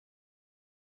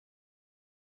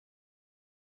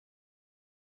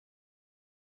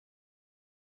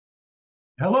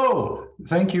Hello,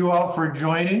 thank you all for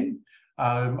joining.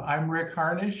 I'm Rick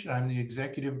Harnish. I'm the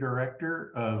Executive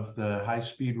Director of the High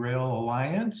Speed Rail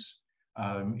Alliance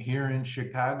here in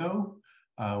Chicago.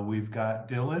 We've got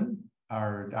Dylan,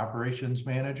 our Operations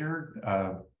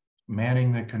Manager,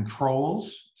 manning the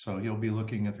controls. So he'll be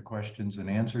looking at the questions and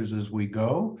answers as we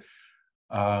go.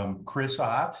 Chris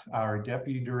Ott, our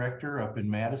Deputy Director up in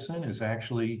Madison, is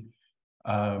actually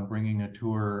bringing a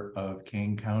tour of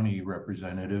Kane County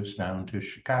representatives down to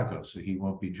Chicago. So he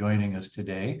won't be joining us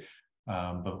today,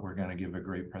 but we're going to give a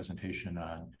great presentation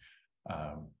on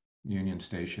Union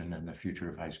Station and the future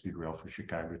of high-speed rail for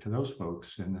Chicago to those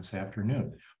folks in this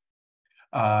afternoon.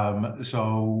 The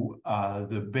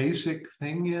basic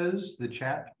thing is the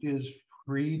chat is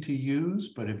free to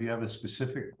use, but if you have a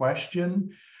specific question,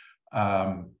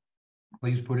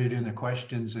 please put it in the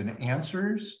questions and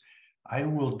answers. I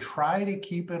will try to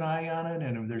keep an eye on it,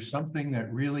 and if there's something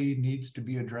that really needs to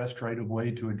be addressed right away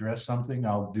to address something,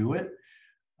 I'll do it,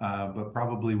 but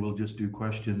probably we'll just do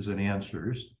questions and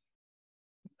answers.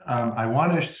 I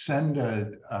want to send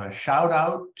a shout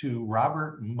out to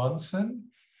Robert Munson.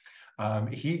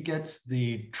 He gets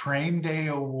the Train Day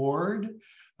Award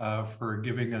for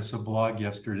giving us a blog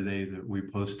yesterday that we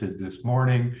posted this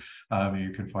morning. You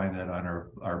can find that on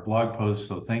our blog post,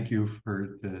 so thank you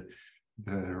for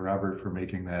Robert for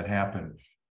making that happen.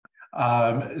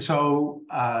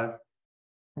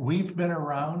 We've been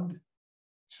around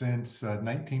since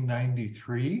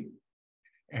 1993,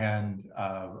 and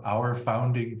our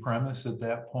founding premise at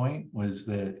that point was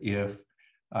that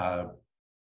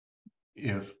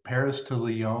if Paris to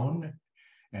Lyon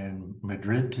and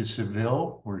Madrid to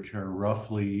Seville, which are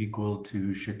roughly equal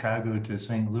to Chicago to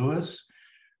St. Louis,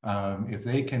 if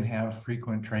they can have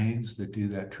frequent trains that do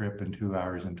that trip in 2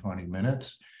 hours and 20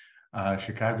 minutes,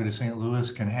 Chicago to St.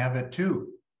 Louis can have it too.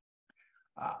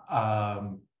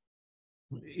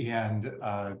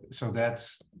 So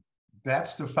that's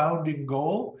the founding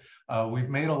goal. We've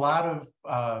made a lot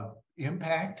of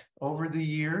impact over the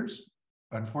years.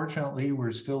 Unfortunately,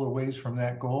 we're still a ways from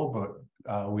that goal,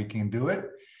 but we can do it.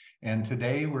 And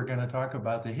today we're going to talk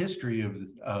about the history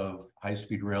of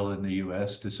high-speed rail in the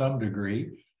U.S. to some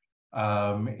degree,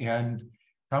 and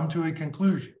come to a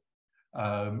conclusion.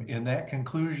 And that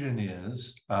conclusion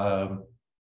is,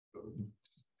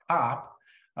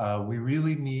 we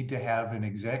really need to have an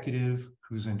executive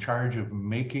who's in charge of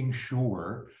making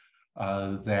sure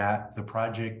that the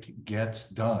project gets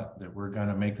done, that we're going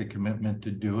to make the commitment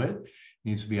to do it. It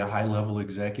needs to be a high-level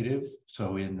executive.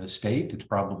 So in the state, it's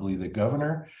probably the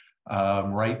governor.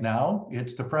 Right now,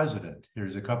 it's the president.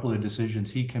 There's a couple of decisions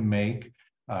he can make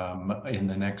in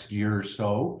the next year or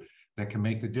so that can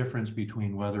make the difference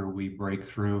between whether we break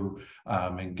through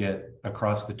and get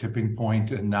across the tipping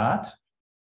point and not.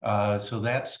 So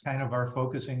that's kind of our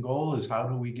focusing goal, is how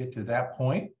do we get to that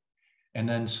point? And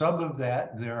then sub of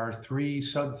that, there are 3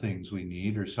 sub things we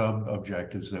need, or sub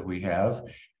objectives that we have.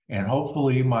 And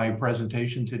hopefully my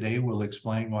presentation today will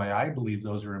explain why I believe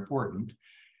those are important.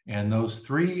 And those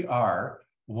 3 are: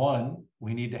 1,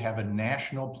 we need to have a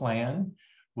national plan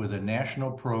with a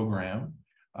national program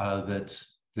that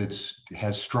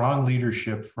has strong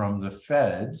leadership from the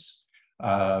feds,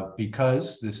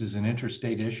 because this is an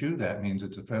interstate issue. That means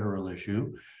it's a federal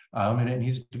issue, and it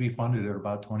needs to be funded at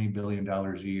about $20 billion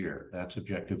a year. That's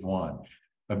objective 1.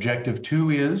 Objective 2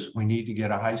 is we need to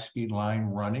get a high-speed line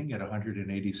running at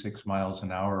 186 miles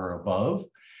an hour or above,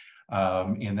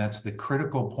 and that's the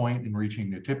critical point in reaching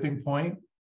the tipping point.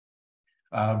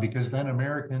 Because then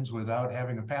Americans without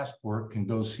having a passport can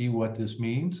go see what this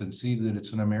means and see that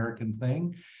it's an American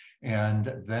thing.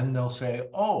 And then they'll say,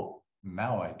 oh,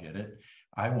 now I get it.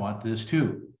 I want this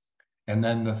too. And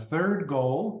then the third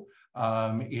goal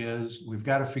is we've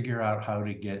got to figure out how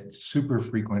to get super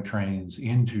frequent trains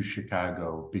into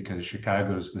Chicago, because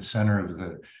Chicago is the center of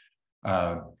the,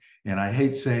 and I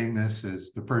hate saying this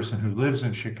as the person who lives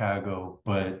in Chicago,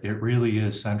 but it really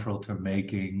is central to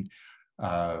making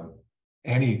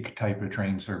any type of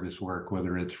train service work,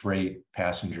 whether it's freight,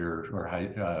 passenger, or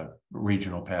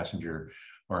regional passenger,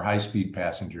 or high-speed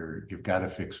passenger. You've got to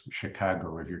fix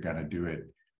Chicago if you're going to do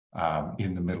it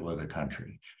in the middle of the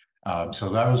country. So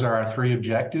those are our 3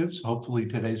 objectives. Hopefully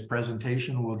today's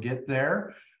presentation will get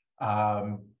there.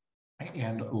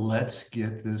 And let's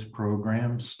get this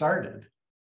program started.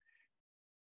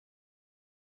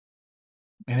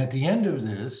 And at the end of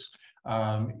this,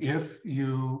 if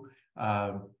you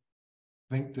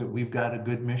think that we've got a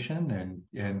good mission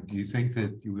and you think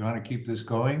that you want to keep this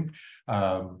going,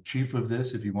 chief of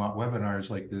this, if you want webinars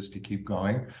like this to keep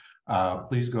going,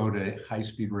 please go to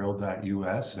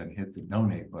highspeedrail.us and hit the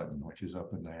donate button, which is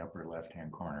up in the upper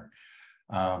left-hand corner.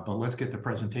 But let's get the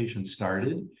presentation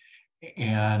started.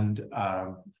 And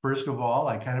first of all,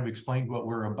 I kind of explained what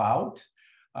we're about,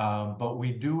 but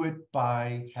we do it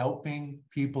by helping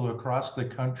people across the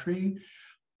country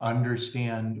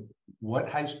understand what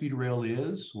high-speed rail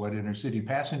is, what intercity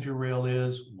passenger rail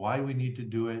is, why we need to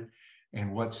do it,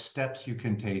 and what steps you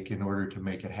can take in order to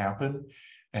make it happen.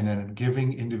 And then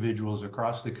giving individuals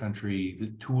across the country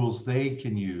the tools they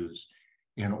can use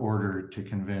in order to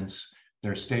convince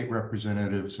their state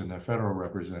representatives and their federal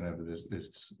representatives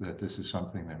that this is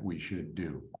something that we should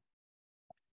do.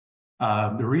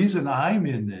 The reason I'm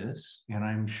in this, and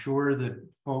I'm sure that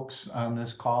folks on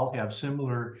this call have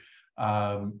similar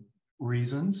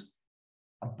reasons,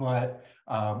 but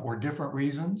or different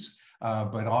reasons,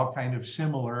 but all kind of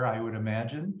similar, I would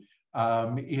imagine,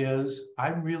 is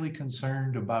I'm really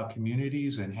concerned about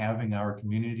communities and having our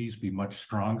communities be much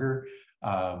stronger,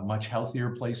 much healthier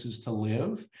places to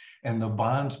live, and the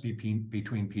bonds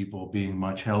between people being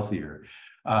much healthier.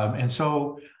 And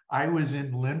so I was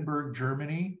in Limburg,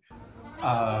 Germany,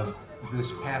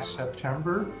 this past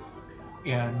September,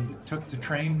 and took the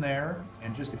train there,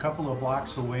 and just a couple of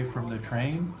blocks away from the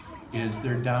train is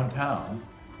their downtown,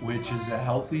 which is a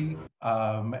healthy,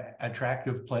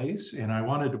 attractive place. And I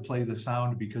wanted to play the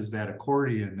sound because that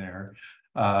accordion there,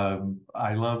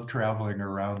 I love traveling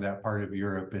around that part of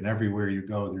Europe, and everywhere you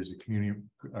go, there's a community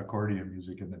accordion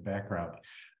music in the background.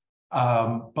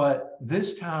 But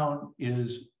this town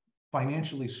is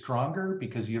financially stronger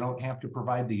because you don't have to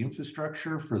provide the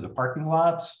infrastructure for the parking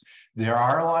lots. There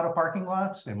are a lot of parking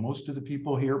lots, and most of the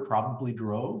people here probably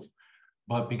drove,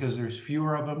 but because there's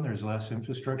fewer of them, there's less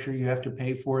infrastructure you have to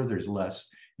pay for, there's less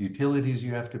utilities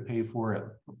you have to pay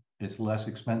for, it's less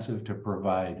expensive to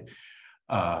provide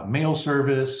mail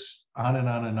service, on and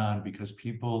on and on, because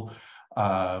people,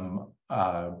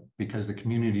 because the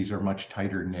communities are much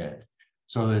tighter knit.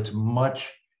 So it's much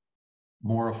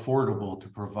more affordable to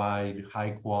provide high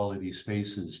quality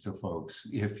spaces to folks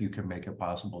if you can make it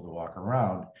possible to walk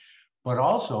around. But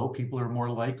also people are more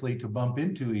likely to bump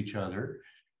into each other,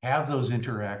 have those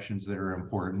interactions that are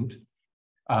important.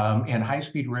 And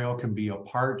high-speed rail can be a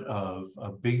part of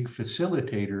a big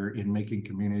facilitator in making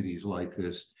communities like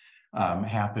this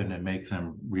happen and make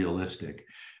them realistic.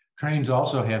 Trains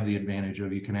also have the advantage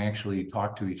of you can actually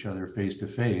talk to each other face to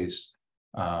face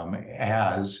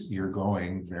as you're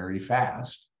going very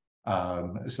fast,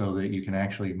 so that you can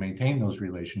actually maintain those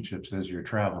relationships as you're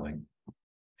traveling.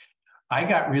 I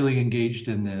got really engaged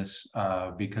in this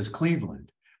because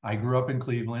Cleveland. I grew up in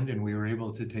Cleveland, and we were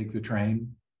able to take the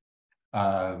train,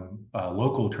 a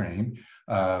local train,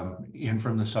 in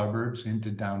from the suburbs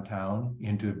into downtown,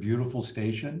 into a beautiful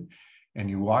station. And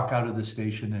you walk out of the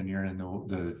station and you're in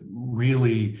the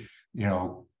really,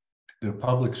 the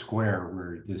public square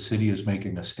where the city is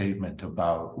making a statement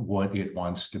about what it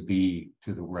wants to be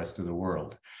to the rest of the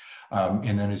world.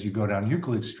 And then as you go down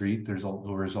Euclid Street, there's a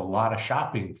lot of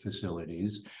shopping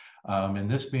facilities, and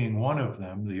this being one of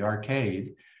them, the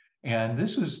Arcade. And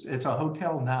it's a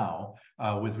hotel now,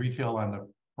 with retail on the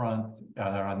front,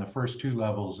 on the first two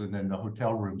levels, and then the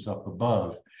hotel rooms up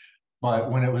above. But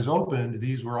when it was opened,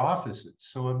 these were offices.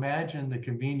 So imagine the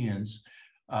convenience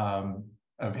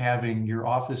of having your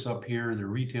office up here, the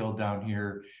retail down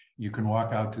here. You can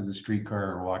walk out to the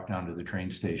streetcar or walk down to the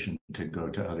train station to go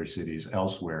to other cities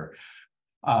elsewhere.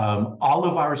 All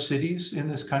of our cities in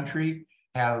this country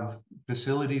have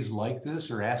facilities like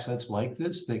this or assets like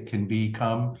this that can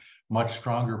become much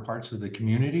stronger parts of the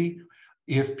community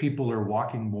if people are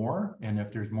walking more and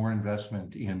if there's more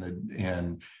investment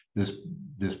in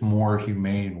this more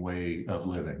humane way of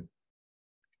living.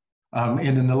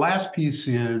 And then the last piece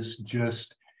is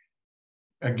just,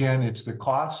 again, it's the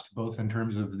cost, both in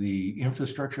terms of the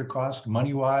infrastructure cost,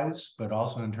 money-wise, but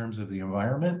also in terms of the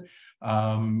environment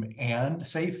and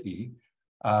safety.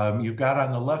 You've got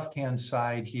on the left-hand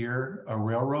side here a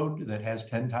railroad that has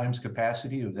 10 times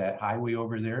capacity of that highway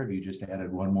over there if you just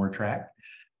added one more track.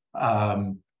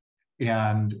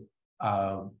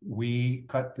 We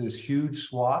cut this huge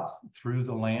swath through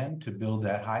the land to build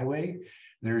that highway.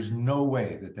 There's no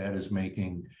way that that is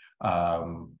making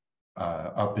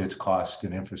up its cost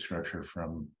and infrastructure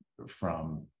from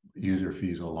user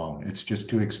fees alone. It's just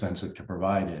too expensive to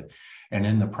provide it. And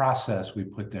in the process, we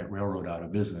put that railroad out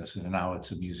of business, and now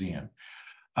it's a museum.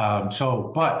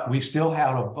 But we still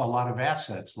have a lot of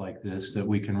assets like this that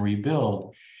we can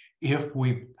rebuild if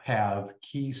we have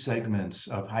key segments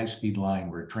of high-speed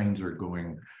line where trains are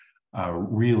going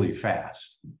really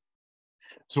fast.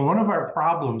 So one of our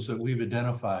problems that we've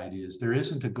identified is there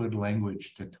isn't a good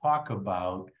language to talk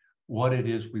about what it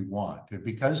is we want. And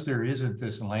because there isn't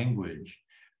this language,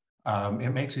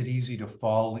 it makes it easy to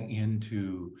fall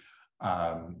into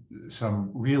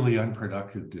some really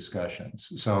unproductive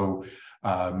discussions. So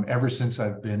ever since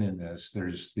I've been in this,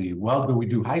 there's well, do we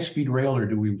do high-speed rail or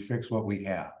do we fix what we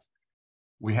have?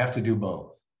 We have to do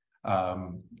both.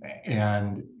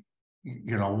 And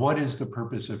what is the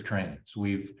purpose of trains?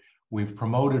 We've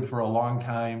promoted for a long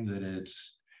time that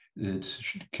it's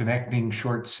connecting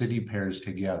short city pairs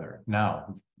together.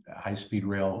 Now, high-speed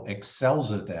rail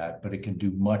excels at that, but it can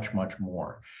do much, much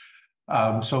more.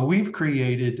 So we've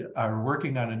are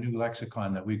working on a new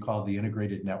lexicon that we call the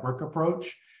integrated network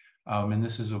approach. And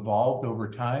this has evolved over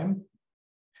time.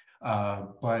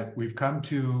 But we've come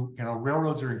to,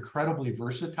 railroads are incredibly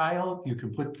versatile. You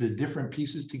can put the different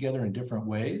pieces together in different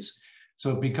ways.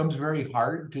 So it becomes very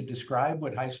hard to describe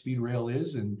what high-speed rail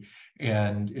is, and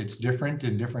it's different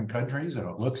in different countries, and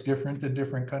it looks different in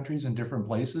different countries and different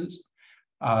places.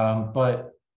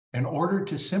 But in order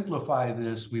to simplify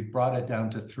this, we've brought it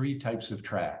down to 3 types of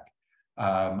track.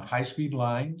 High-speed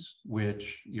lines,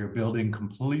 which you're building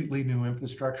completely new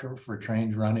infrastructure for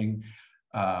trains running,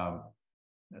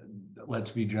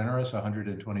 let's be generous,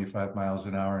 125 miles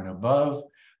an hour and above.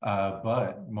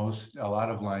 But a lot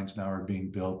of lines now are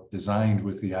being designed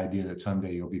with the idea that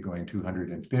someday you'll be going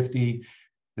 250.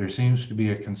 There seems to be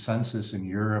a consensus in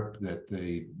Europe that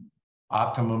the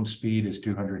optimum speed is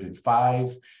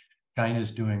 205.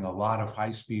 China's doing a lot of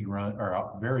high-speed run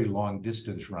or very long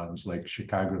distance runs, like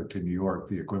Chicago to New York,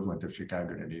 the equivalent of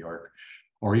Chicago to New York,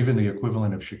 or even the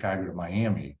equivalent of Chicago to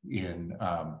Miami in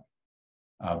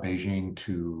Beijing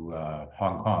to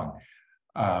Hong Kong.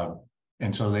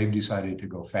 And so they've decided to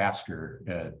go faster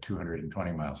at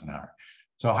 220 miles an hour.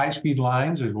 So high-speed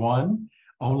lines is one.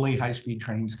 Only high-speed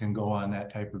trains can go on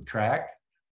that type of track.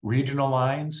 Regional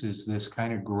lines is this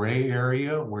kind of gray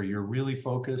area where you're really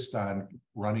focused on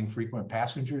running frequent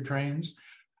passenger trains.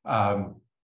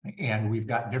 And we've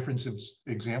got different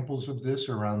examples of this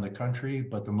around the country,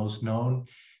 but the most known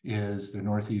is the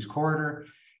Northeast Corridor.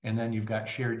 And then you've got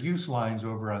shared use lines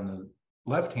over on the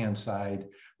left-hand side,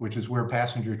 which is where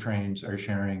passenger trains are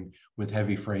sharing with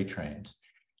heavy freight trains.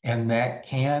 And that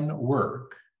can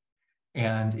work.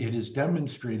 And it is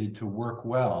demonstrated to work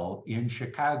well in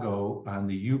Chicago on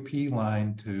the UP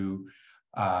line to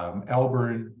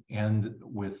Elburn and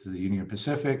with the Union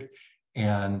Pacific,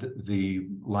 and the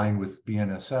line with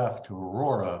BNSF to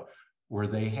Aurora, where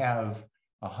they have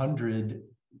 100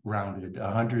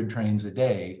 trains a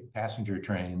day, passenger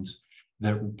trains,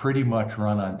 that pretty much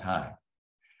run on time.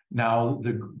 Now,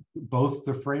 both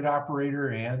the freight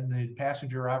operator and the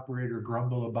passenger operator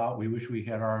grumble about, we wish we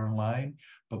had our own line,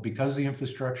 but because the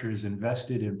infrastructure is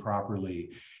invested in properly,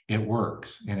 it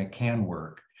works and it can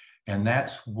work. And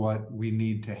that's what we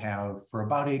need to have for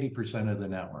about 80% of the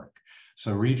network.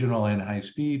 So regional and high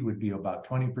speed would be about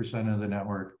 20% of the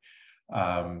network.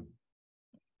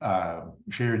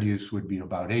 Shared use would be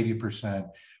about 80%,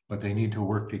 but they need to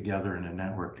work together in a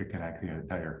network to connect the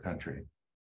entire country.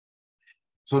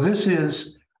 So this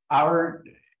is our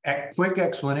quick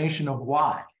explanation of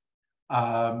why.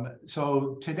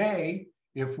 So today,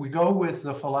 if we go with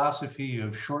the philosophy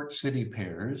of short city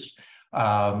pairs,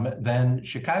 then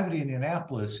Chicago to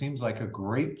Indianapolis seems like a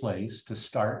great place to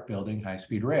start building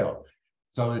high-speed rail.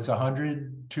 So it's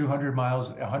 100, 200 miles,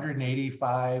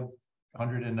 185,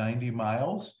 190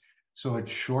 miles. So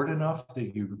it's short enough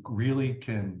that you really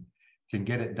can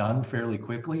get it done fairly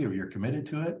quickly, or you're committed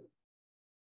to it.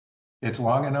 It's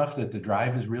long enough that the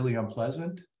drive is really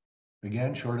unpleasant.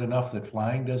 Again, short enough that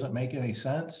flying doesn't make any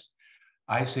sense.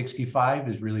 I-65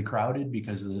 is really crowded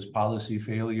because of this policy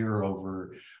failure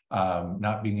over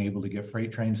not being able to get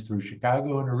freight trains through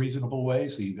Chicago in a reasonable way.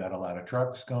 So you've got a lot of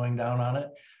trucks going down on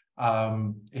it.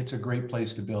 It's a great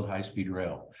place to build high-speed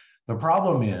rail. The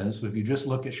problem is, if you just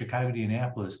look at Chicago to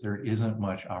Indianapolis, there isn't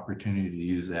much opportunity to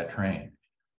use that train.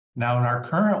 Now, in our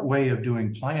current way of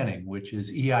doing planning, which is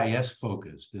EIS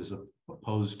focused as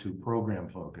opposed to program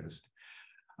focused,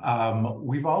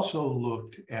 we've also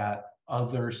looked at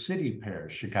other city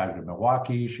pairs, Chicago to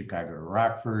Milwaukee, Chicago to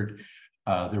Rockford.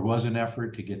 There was an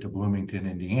effort to get to Bloomington,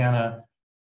 Indiana.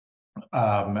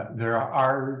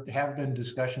 There have been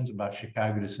discussions about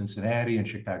Chicago to Cincinnati and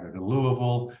Chicago to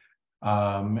Louisville.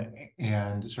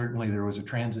 And certainly there was a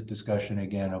transit discussion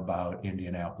again about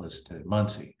Indianapolis to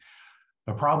Muncie.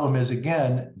 The problem is,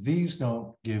 again, these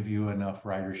don't give you enough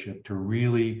ridership to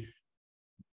really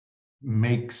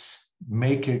make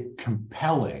it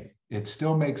compelling. It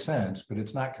still makes sense, but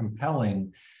it's not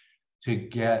compelling to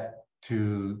get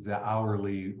to the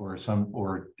hourly or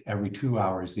every 2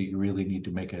 hours that you really need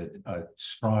to make a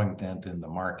strong dent in the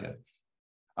market.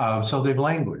 So they've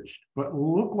languished. But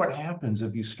look what happens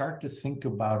if you start to think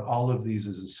about all of these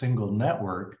as a single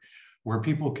network where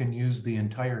people can use the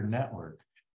entire network.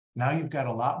 Now you've got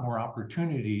a lot more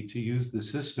opportunity to use the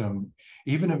system,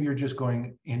 even if you're just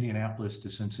going Indianapolis to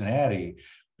Cincinnati,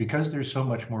 because there's so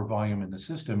much more volume in the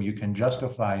system, you can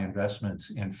justify investments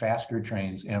in faster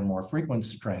trains and more frequent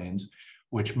trains,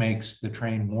 which makes the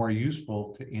train more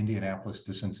useful to Indianapolis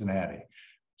to Cincinnati.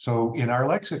 So in our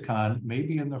lexicon,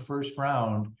 maybe in the first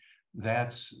round,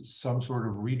 that's some sort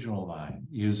of regional line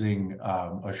using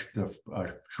a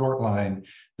short line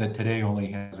that today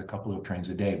only has a couple of trains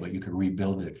a day, but you could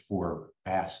rebuild it for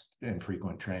fast and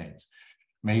frequent trains.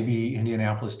 Maybe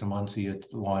Indianapolis to Muncie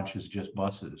at launch is just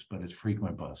buses, but it's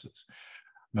frequent buses.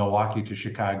 Milwaukee to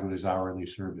Chicago is hourly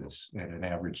service at an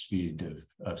average speed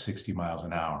of 60 miles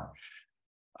an hour.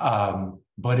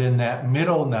 But in that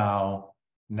middle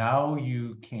now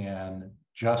you can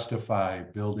justify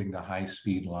building the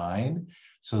high-speed line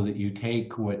so that you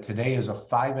take what today is a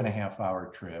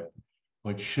 5.5-hour trip,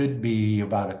 but should be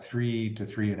about a 3 to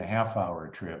 3.5-hour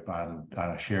trip on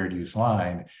a shared use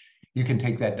line. You can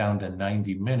take that down to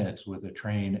 90 minutes with a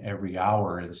train every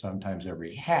hour and sometimes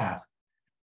every half.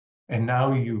 And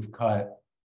now you've cut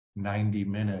 90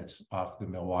 minutes off the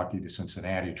Milwaukee to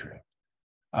Cincinnati trip.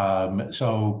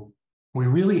 So we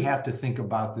really have to think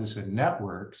about this in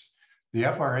networks. The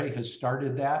FRA has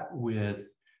started that with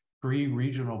 3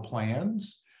 regional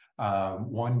plans,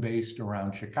 one based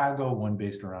around Chicago, one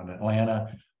based around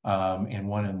Atlanta, and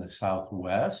one in the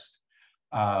Southwest.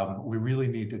 We really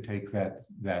need to take that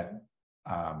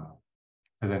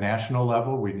to the national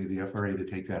level. We need the FRA to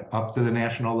take that up to the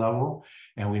national level,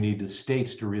 and we need the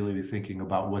states to really be thinking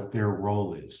about what their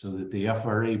role is so that the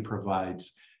FRA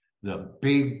provides the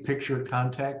big picture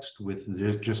context with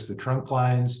just the trunk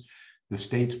lines. The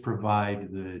states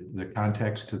provide the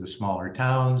context to the smaller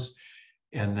towns,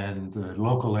 and then the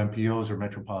local MPOs or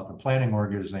metropolitan planning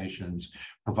organizations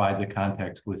provide the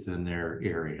context within their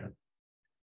area.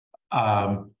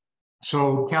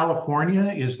 So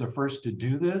California is the first to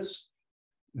do this.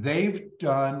 They've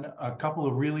done a couple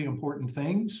of really important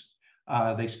things.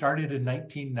 They started in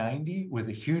 1990 with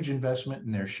a huge investment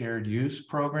in their shared use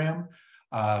program.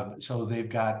 So they've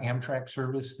got Amtrak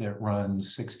service that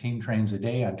runs 16 trains a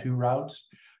day on 2 routes,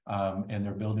 and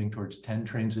they're building towards 10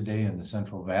 trains a day in the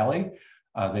Central Valley.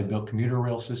 They built commuter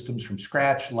rail systems from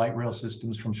scratch, light rail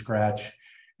systems from scratch,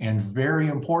 and very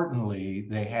importantly,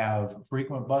 they have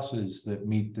frequent buses that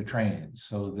meet the trains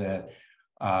so that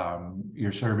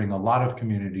you're serving a lot of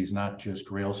communities, not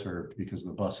just rail served, because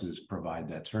the buses provide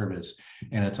that service,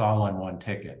 and it's all on one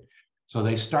ticket. So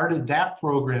they started that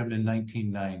program in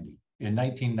 1990. In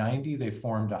 1990, they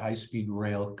formed a high-speed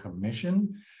rail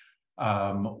commission,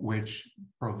 which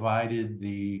provided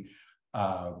the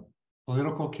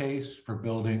political case for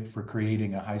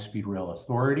creating a high-speed rail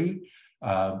authority.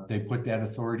 They put that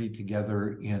authority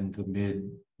together in the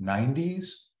mid-90s.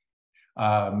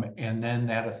 And then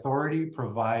that authority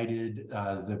provided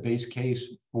the base case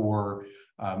for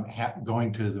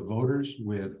going to the voters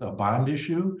with a bond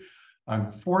issue.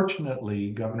 Unfortunately,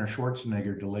 Governor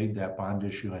Schwarzenegger delayed that bond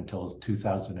issue until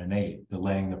 2008,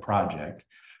 delaying the project.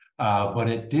 But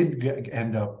it did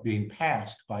end up being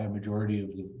passed by a majority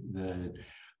of the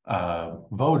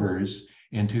voters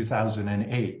in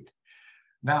 2008.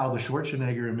 Now, the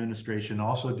Schwarzenegger administration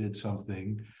also did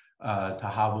something to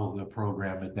hobble the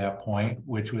program at that point,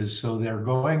 which was so they're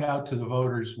going out to the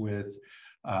voters with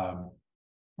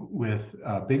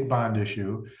a big bond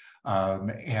issue,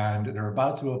 and they're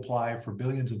about to apply for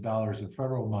billions of dollars of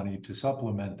federal money to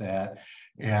supplement that,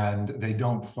 and they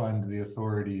don't fund the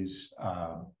authority's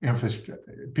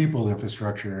people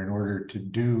infrastructure in order to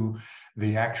do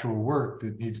the actual work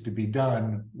that needs to be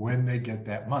done when they get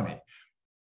that money.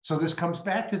 So this comes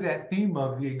back to that theme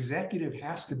of the executive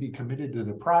has to be committed to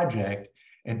the project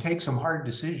and take some hard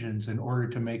decisions in order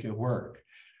to make it work.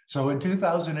 So in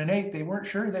 2008, they weren't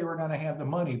sure they were going to have the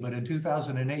money, but in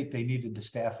 2008, they needed to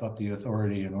staff up the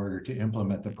authority in order to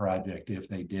implement the project if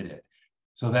they did it.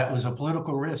 So that was a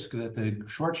political risk that the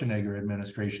Schwarzenegger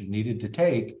administration needed to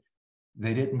take.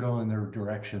 They didn't go in the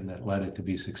direction that led it to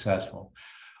be successful.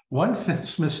 One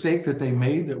mistake that they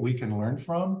made that we can learn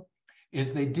from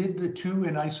is they did the two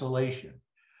in isolation.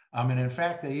 And in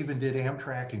fact, they even did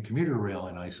Amtrak and commuter rail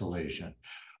in isolation.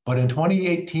 But in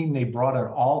 2018, they brought it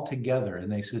all together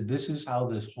and they said, this is how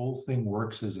this whole thing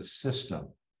works as a system.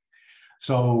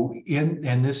 So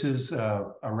and this is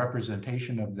a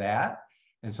representation of that.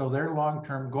 And so their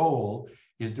long-term goal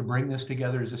is to bring this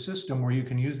together as a system where you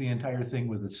can use the entire thing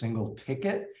with a single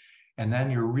ticket. And then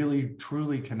you're really,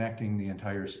 truly connecting the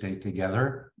entire state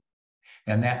together.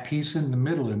 And that piece in the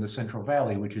middle in the Central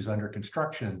Valley, which is under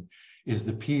construction, is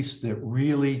the piece that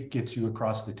really gets you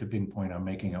across the tipping point on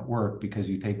making it work, because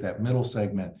you take that middle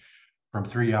segment from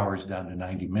 3 hours down to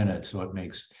 90 minutes. So it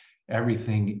makes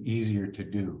everything easier to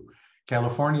do.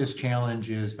 California's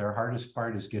challenge is their hardest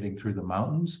part is getting through the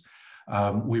mountains.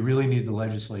 We really need the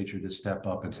legislature to step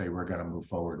up and say, we're going to move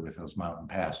forward with those mountain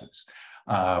passes.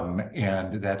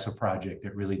 And that's a project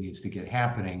that really needs to get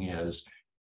happening. Is,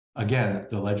 again,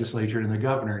 the legislature and the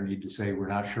governor need to say, we're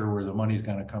not sure where the money's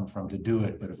going to come from to do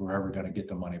it, but if we're ever going to get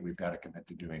the money, we've got to commit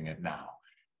to doing it now.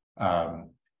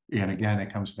 And again,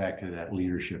 it comes back to that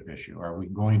leadership issue. Are we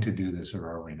going to do this or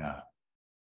are we not?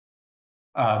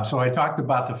 So I talked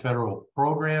about the federal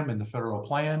program and the federal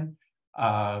plan.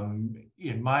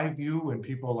 In my view, when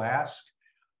people ask,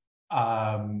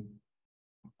 how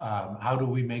do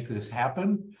we make this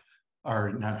happen?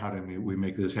 Or not how do we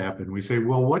make this happen? We say,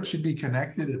 well, what should be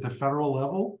connected at the federal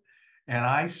level? And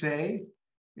I say,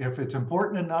 if it's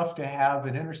important enough to have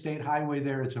an interstate highway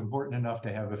there, it's important enough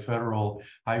to have a federal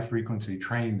high-frequency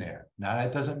train there. Now,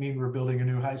 that doesn't mean we're building a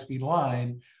new high-speed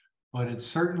line, but it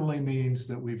certainly means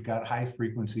that we've got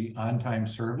high-frequency on-time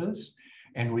service,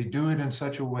 and we do it in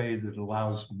such a way that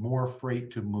allows more freight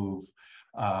to move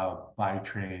by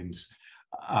trains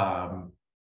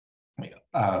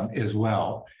as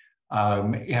well.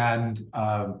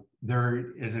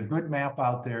 There is a good map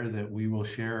out there that we will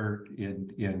share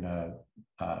in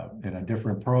a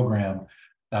different program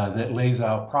that lays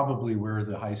out probably where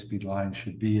the high-speed line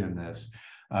should be in this.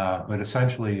 But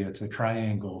essentially, it's a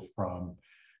triangle from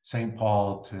St.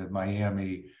 Paul to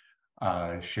Miami,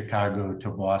 Chicago to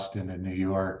Boston and New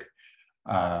York.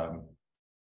 I'm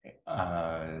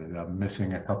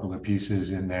missing a couple of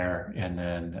pieces in there, and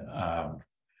then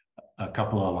a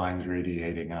couple of lines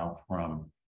radiating out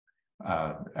from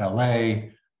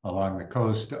LA along the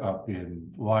coast up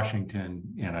in Washington,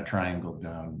 and a triangle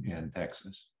down in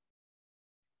Texas.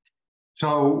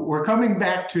 So we're coming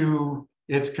back to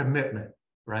its commitment,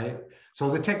 right? So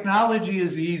the technology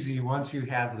is easy once you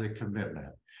have the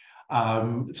commitment.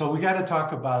 So we got to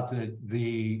talk about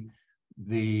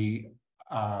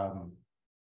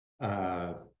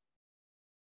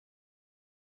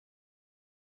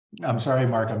I'm sorry,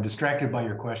 Mark, I'm distracted by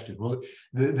your question. Well,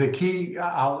 the key,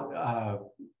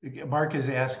 Mark is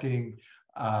asking,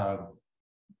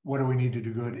 what do we need to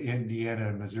do to Indiana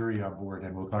and Missouri on board?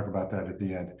 And we'll talk about that at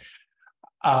the end.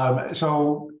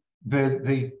 So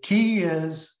the key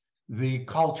is the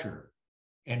culture,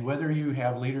 and whether you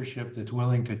have leadership that's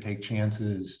willing to take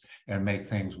chances and make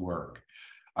things work.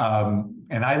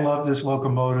 And I love this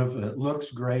locomotive. It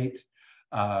looks great.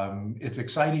 It's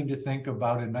exciting to think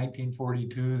about. In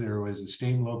 1942, there was a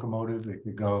steam locomotive that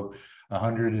could go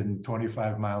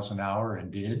 125 miles an hour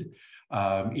and did,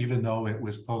 even though it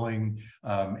was pulling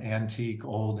antique,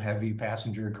 old, heavy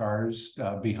passenger cars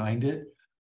behind it.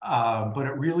 But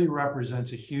it really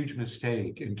represents a huge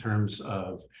mistake in terms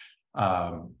of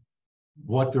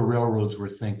what the railroads were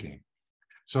thinking.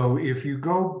 So if you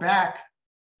go back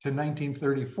to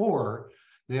 1934,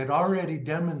 they had already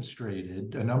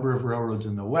demonstrated, a number of railroads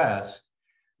in the West,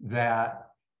 that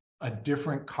a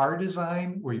different car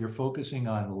design where you're focusing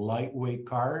on lightweight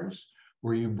cars,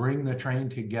 where you bring the train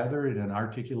together in an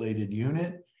articulated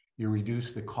unit, you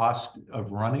reduce the cost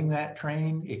of running that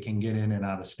train, it can get in and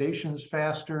out of stations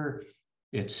faster,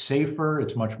 it's safer,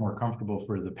 it's much more comfortable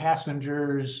for the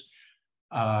passengers.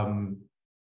 And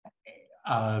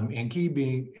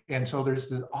so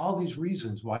there's all these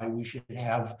reasons why we should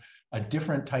have a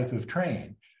different type of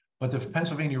train. But the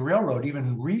Pennsylvania Railroad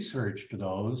even researched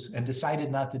those and decided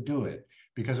not to do it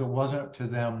because it wasn't to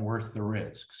them worth the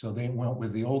risk. So they went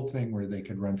with the old thing where they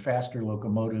could run faster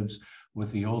locomotives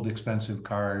with the old expensive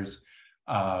cars.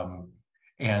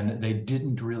 And they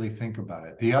didn't really think about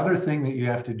it. The other thing that you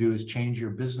have to do is change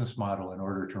your business model in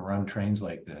order to run trains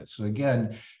like this. So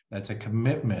again, that's a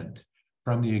commitment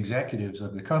from the executives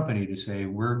of the company to say,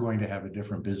 we're going to have a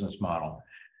different business model.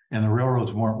 And the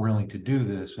railroads weren't willing to do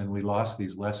this, and we lost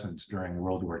these lessons during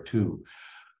World War II.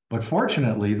 But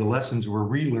fortunately, the lessons were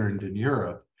relearned in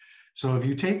Europe. So if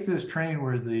you take this train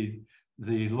where the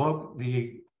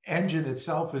engine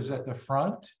itself is at the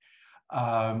front,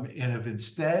 and if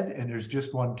instead, and there's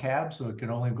just one cab, so it can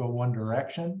only go one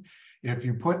direction, if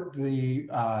you put the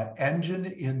engine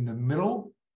in the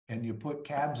middle and you put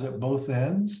cabs at both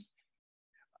ends,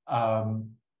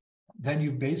 then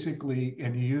you basically,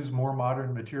 and you use more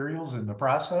modern materials in the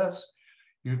process,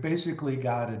 you've basically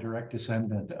got a direct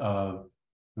descendant of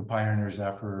the Pioneer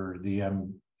Zephyr, the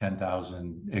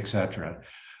M10,000, et cetera.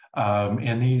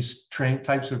 And these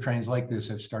types of trains like this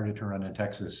have started to run in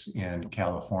Texas and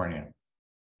California.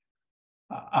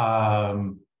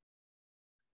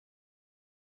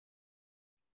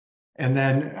 And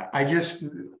then I just,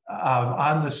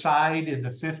 on the side in the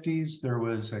 50s, there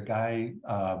was a guy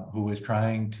who was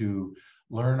trying to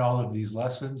learn all of these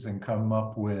lessons and come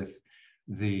up with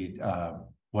the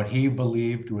what he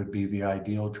believed would be the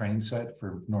ideal train set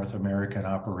for North American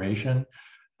operation.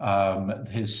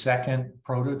 His second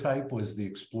prototype was the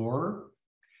Explorer,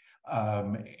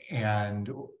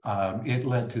 and it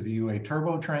led to the UA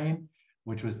Turbo train,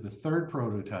 which was the third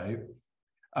prototype.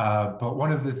 But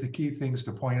one of the key things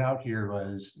to point out here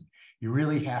was you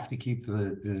really have to keep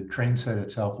the train set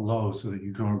itself low so that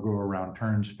you can go around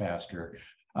turns faster.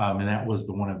 And that was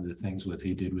one of the things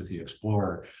he did with the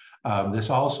Explorer. This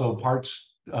also, parts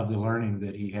of the learning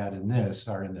that he had in this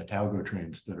are in the Talgo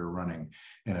trains that are running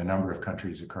in a number of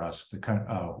countries across the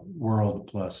world,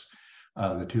 plus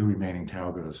the two remaining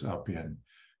Talgos up in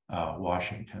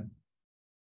Washington.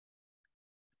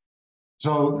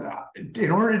 So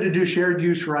in order to do shared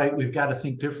use right, we've got to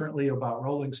think differently about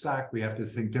rolling stock. We have to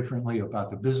think differently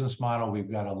about the business model.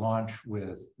 We've got to launch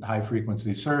with high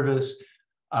frequency service.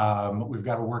 We've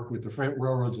got to work with the freight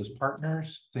railroads as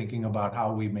partners, thinking about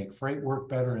how we make freight work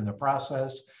better in the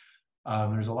process.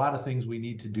 There's a lot of things we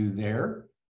need to do there.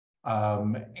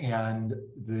 And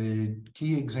the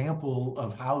key example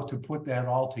of how to put that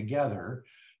all together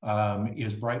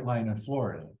is Brightline in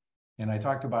Florida. And I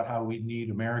talked about how we need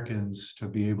Americans to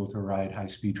be able to ride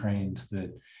high-speed trains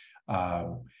that,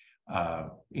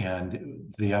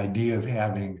 and the idea of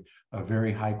having a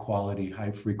very high-quality,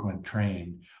 high-frequent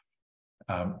train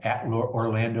at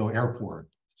Orlando Airport,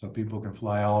 so people can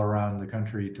fly all around the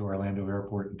country to Orlando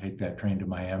Airport and take that train to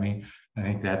Miami. I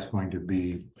think that's going to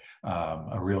be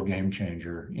a real game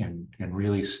changer and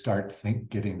really start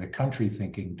getting the country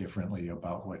thinking differently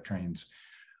about what trains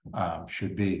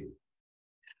should be.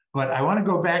 But I want to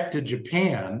go back to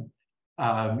Japan,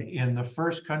 in the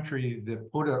first country that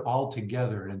put it all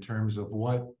together in terms of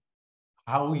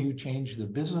how you change the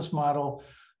business model,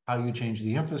 how you change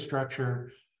the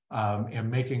infrastructure, and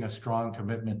making a strong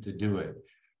commitment to do it.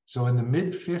 So in the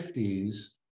mid-50s,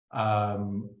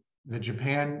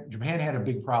 Japan had a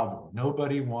big problem.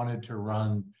 Nobody wanted to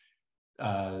run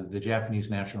the Japanese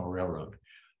National Railroad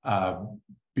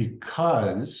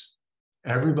because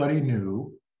everybody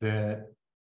knew that,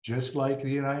 just like the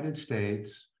United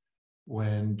States,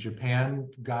 when Japan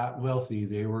got wealthy,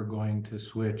 they were going to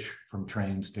switch from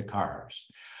trains to cars.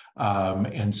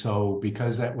 And so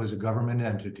because that was a government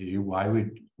entity, why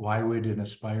would an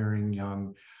aspiring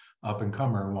young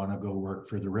up-and-comer want to go work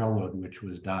for the railroad, which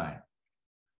was dying?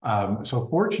 So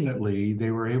fortunately, they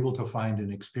were able to find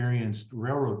an experienced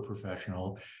railroad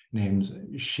professional named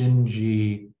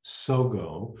Shinji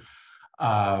Sogo,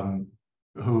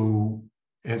 who,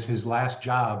 as his last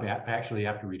job, actually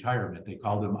after retirement, they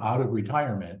called him out of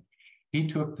retirement, he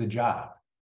took the job.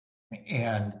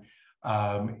 And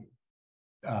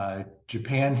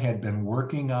Japan had been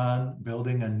working on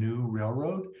building a new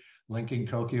railroad linking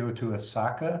Tokyo to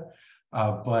Osaka,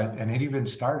 and it even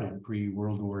started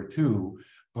pre-World War II,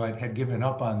 but had given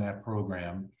up on that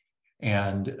program.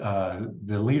 And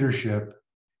the leadership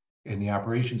in the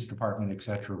operations department, et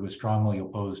cetera, was strongly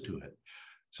opposed to it.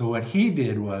 So what he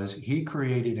did was he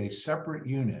created a separate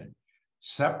unit,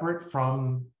 separate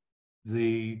from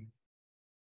the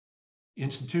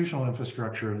institutional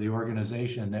infrastructure of the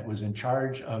organization, that was in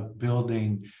charge of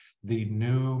building the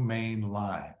new main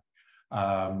line,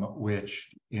 which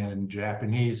in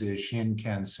Japanese is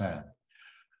Shinkansen.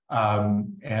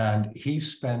 And he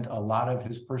spent a lot of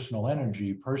his personal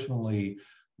energy personally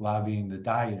lobbying the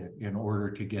Diet in order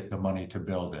to get the money to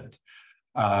build it.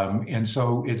 And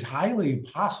so it's highly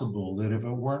possible that if it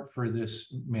weren't for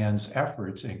this man's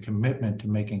efforts and commitment to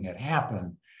making it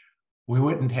happen, we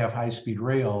wouldn't have high-speed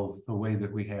rail the way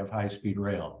that we have high-speed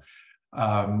rail.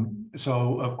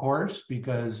 So of course,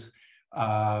 because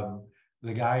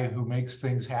the guy who makes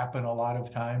things happen a lot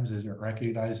of times isn't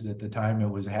recognized at the time it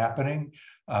was happening,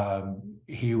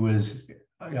 he was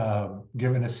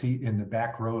given a seat in the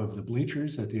back row of the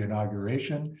bleachers at the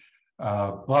inauguration.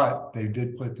 But they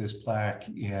did put this plaque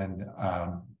in,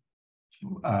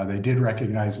 they did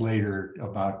recognize later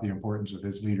about the importance of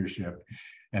his leadership.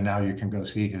 And now you can go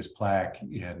see his plaque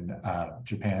in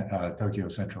Tokyo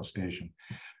Central Station.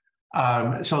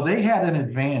 So they had an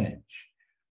advantage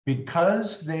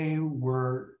because they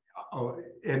were,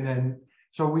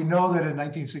 so we know that in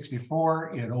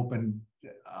 1964, it opened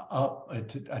up an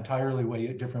entirely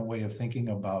different way of thinking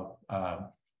about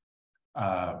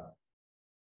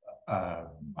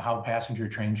how passenger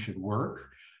trains should work.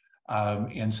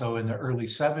 And so in the early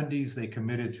 70s, they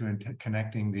committed to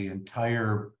connecting the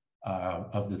entire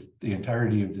of the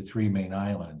entirety of the three main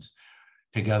islands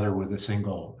together with a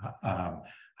single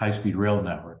high-speed rail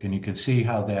network. And you can see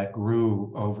how that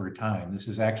grew over time. This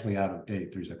is actually out of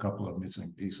date. There's a couple of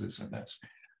missing pieces in this.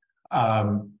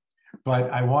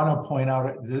 But I want to point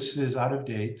out this is out of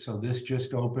date. So this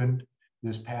just opened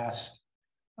this past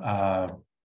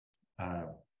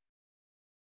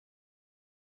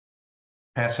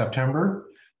September,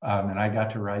 and I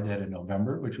got to ride that in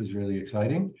November, which was really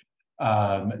exciting.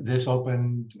 This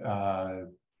opened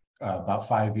about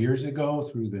 5 years ago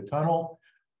through the tunnel.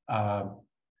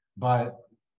 But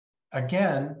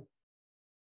again,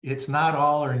 it's not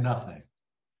all or nothing.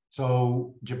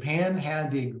 So Japan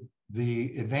had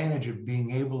the advantage of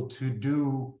being able to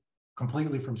do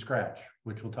completely from scratch,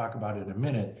 which we'll talk about in a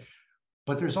minute.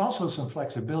 But there's also some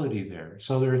flexibility there.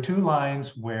 So there are two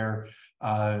lines where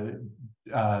the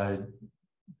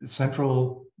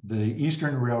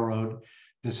Eastern Railroad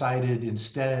decided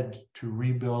instead to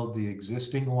rebuild the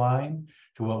existing line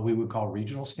to what we would call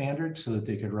regional standards so that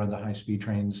they could run the high-speed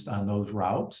trains on those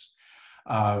routes.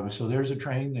 So there's a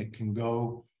train that can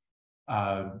go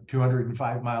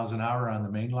 205 miles an hour on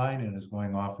the main line and is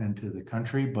going off into the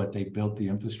country, but they built the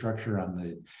infrastructure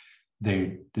on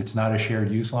it's not a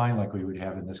shared use line like we would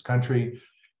have in this country.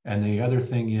 And the other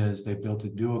thing is they built a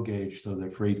dual gauge so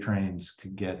that freight trains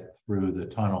could get through the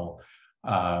tunnel,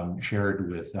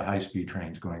 shared with the high-speed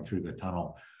trains going through the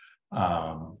tunnel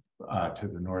to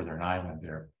the northern island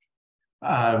there.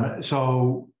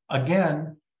 So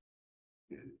again,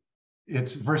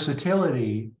 it's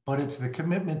versatility, but it's the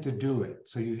commitment to do it.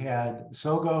 So you had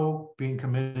SOGO being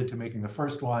committed to making the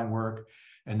first line work,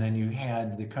 and then you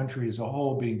had the country as a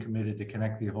whole being committed to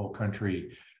connect the whole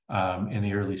country in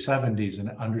the early 70s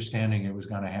and understanding it was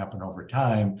going to happen over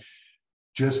time,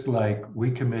 just like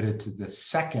we committed to the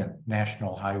second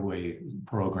National Highway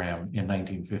Program in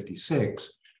 1956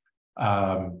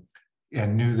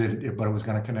 and knew that but it was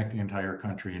going to connect the entire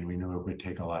country, and we knew it would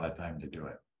take a lot of time to do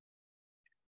it.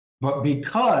 But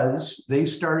because they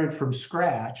started from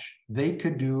scratch, they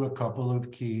could do a couple of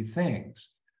key things.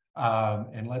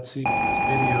 And let's see if the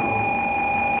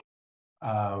video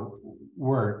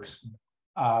works.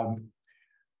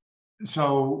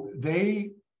 So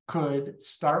they could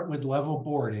start with level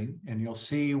boarding, and you'll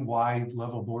see why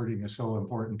level boarding is so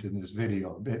important in this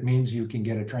video. It means you can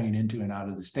get a train into and out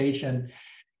of the station.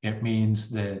 It means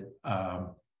that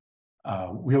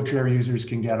wheelchair users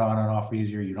can get on and off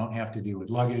easier. You don't have to deal with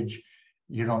luggage.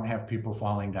 You don't have people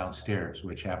falling downstairs,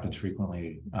 which happens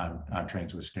frequently on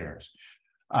trains with stairs.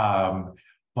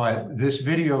 But this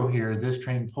video here, this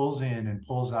train pulls in and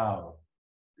pulls out,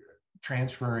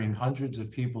 transferring hundreds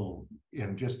of people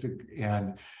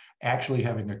and actually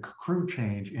having a crew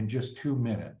change in just 2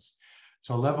 minutes.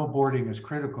 So level boarding is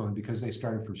critical, and because they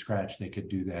started from scratch, they could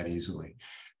do that easily.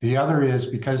 The other is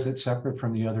because it's separate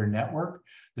from the other network,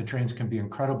 the trains can be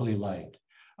incredibly light.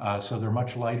 So they're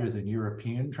much lighter than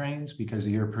European trains because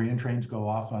the European trains go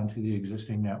off onto the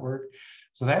existing network.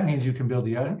 So that means you can build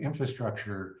the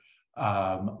infrastructure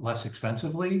less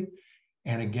expensively.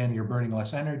 And again, you're burning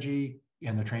less energy,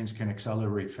 and the trains can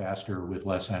accelerate faster with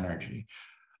less energy.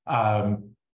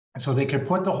 So they could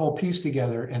put the whole piece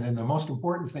together. And then the most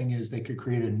important thing is they could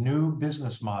create a new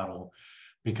business model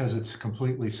because it's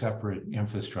completely separate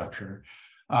infrastructure.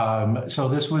 So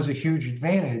this was a huge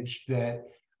advantage that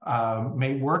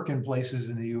may work in places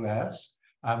in the US.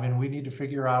 And we need to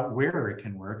figure out where it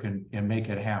can work and make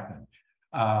it happen.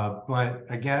 But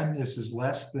again, this is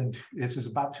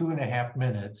about 2.5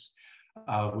 minutes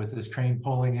with this train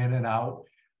pulling in and out.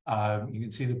 You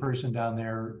can see the person down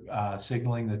there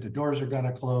signaling that the doors are going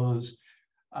to close.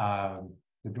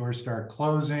 The doors start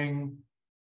closing.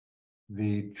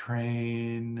 The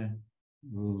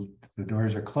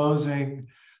doors are closing.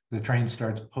 The train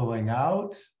starts pulling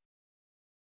out.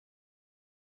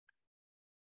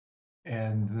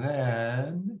 And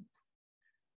then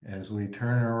as we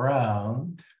turn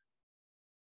around,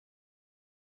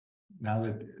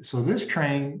 so this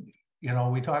train,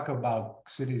 we talk about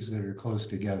cities that are close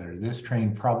together. This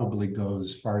train probably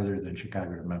goes farther than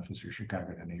Chicago to Memphis or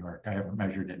Chicago to New York. I haven't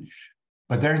measured it.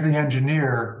 But there's the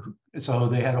engineer. So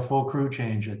they had a full crew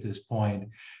change at this point.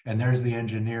 And there's the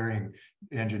engineer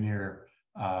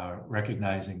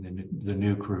recognizing the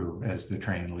new crew as the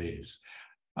train leaves.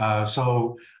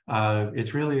 So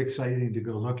it's really exciting to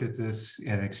go look at this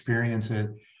and experience it.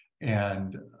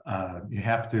 And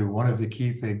one of the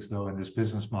key things though in this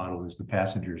business model is the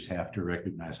passengers have to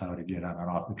recognize how to get on and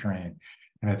off the train.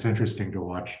 And it's interesting to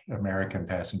watch American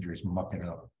passengers muck it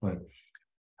up. But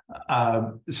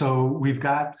so we've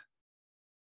got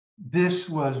this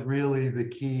was really the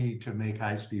key to make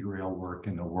high-speed rail work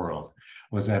in the world,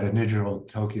 was that initial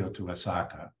Tokyo to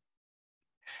Osaka.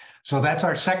 So that's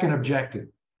our second objective.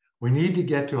 We need to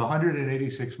get to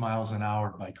 186 miles an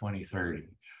hour by 2030.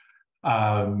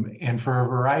 And for a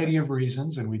variety of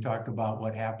reasons, and we talked about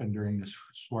what happened during the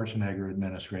Schwarzenegger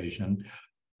administration,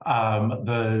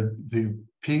 the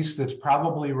piece that's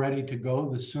probably ready to go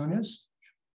the soonest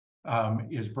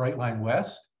is Brightline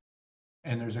West.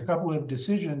 And there's a couple of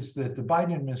decisions that the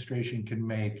Biden administration can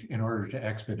make in order to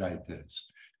expedite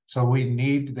this. So we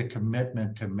need the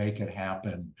commitment to make it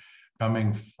happen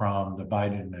coming from the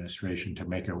Biden administration to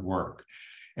make it work.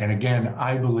 And again,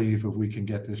 I believe if we can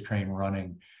get this train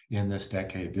running in this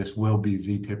decade, this will be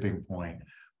the tipping point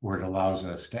where it allows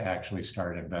us to actually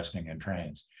start investing in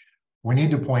trains. We need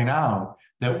to point out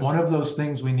that one of those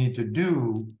things we need to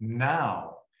do now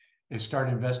is start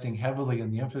investing heavily in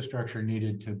the infrastructure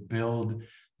needed to build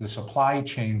the supply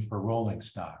chain for rolling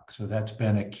stock. So that's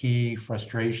been a key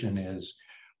frustration, is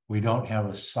we don't have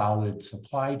a solid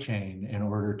supply chain in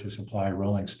order to supply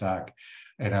rolling stock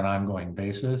at an ongoing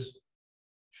basis.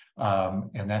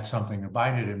 And that's something the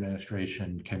Biden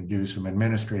administration can do some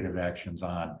administrative actions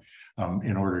on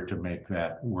in order to make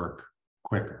that work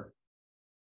quicker.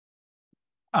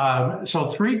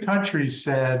 So 3 countries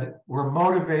said we're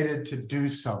motivated to do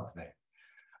something.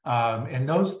 And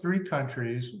those 3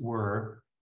 countries were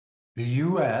the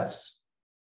US,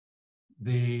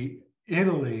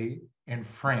 Italy, and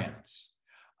France.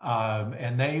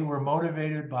 And they were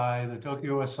motivated by the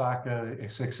Tokyo Osaka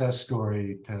success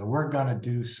story to, we're gonna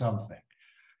do something.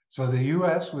 So the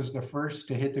US was the first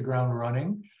to hit the ground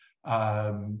running.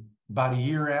 About a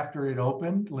year after it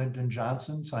opened, Lyndon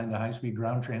Johnson signed the High-Speed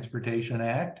Ground Transportation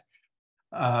Act.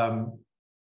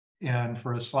 And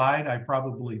for a slide, I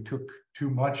probably took too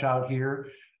much out here.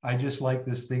 I just like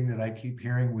this thing that I keep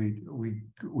hearing.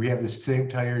 We have the same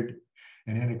tired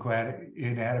and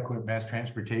inadequate mass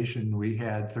transportation we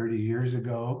had 30 years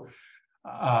ago.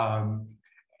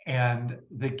 And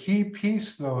the key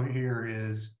piece though here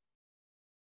is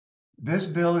this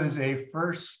bill is a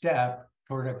first step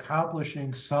toward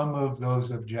accomplishing some of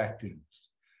those objectives.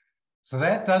 So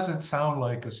that doesn't sound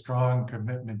like a strong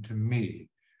commitment to me.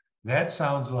 That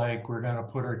sounds like we're going to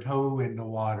put our toe in the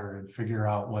water and figure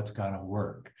out what's going to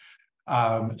work.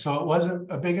 So it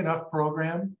wasn't a big enough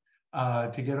program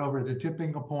to get over the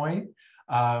tipping point.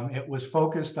 It was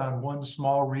focused on one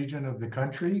small region of the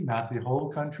country, not the whole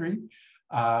country.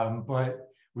 But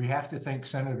we have to thank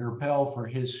Senator Pell for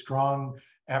his strong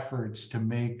efforts to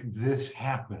make this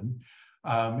happen.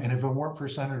 And if it weren't for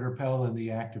Senator Pell and the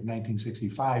Act of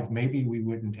 1965, maybe we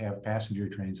wouldn't have passenger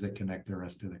trains that connect the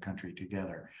rest of the country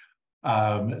together.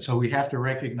 So we have to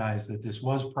recognize that this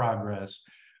was progress,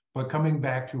 but coming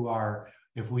back to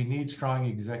if we need strong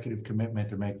executive commitment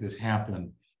to make this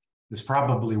happen, this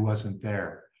probably wasn't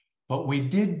there. But we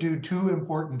did do 2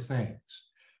 important things.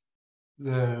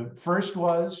 The first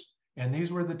was, and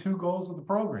these were the 2 goals of the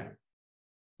program,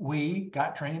 we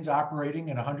got trains operating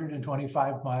at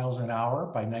 125 miles an hour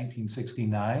by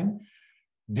 1969,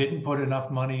 didn't put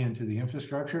enough money into the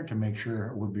infrastructure to make sure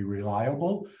it would be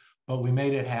reliable, but we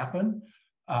made it happen.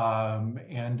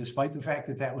 And despite the fact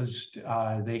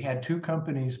that they had 2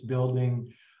 companies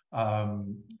building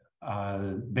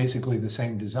basically the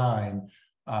same design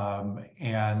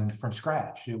and from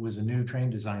scratch. It was a new train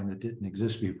design that didn't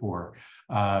exist before.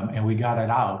 And we got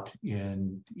it out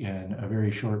in a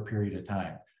very short period of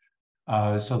time.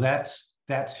 So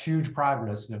that's huge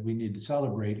progress that we need to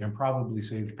celebrate and probably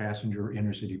saved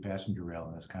intercity passenger rail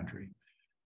in this country.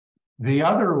 The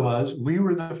other was we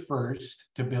were the first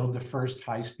to build the first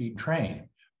high-speed train.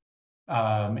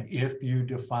 If you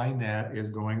define that as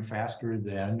going faster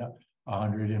than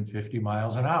 150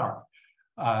 miles an hour.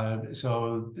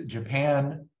 So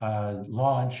Japan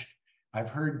launched, I've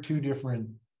heard 2 different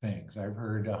things. I've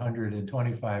heard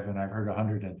 125 and I've heard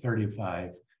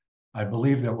 135. I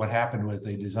believe that what happened was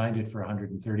they designed it for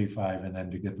 135, and then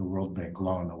to get the World Bank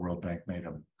loan, the World Bank made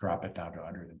them drop it down to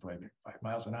 125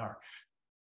 miles an hour.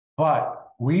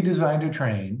 But we designed a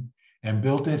train and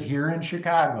built it here in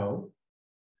Chicago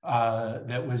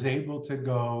that was able to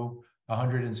go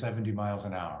 170 miles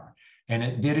an hour. And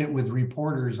it did it with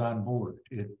reporters on board.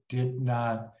 They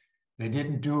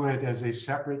didn't do it as a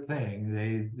separate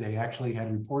thing. They actually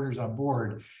had reporters on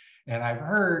board. And I've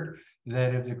heard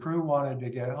that if the crew wanted to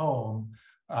get home,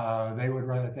 they would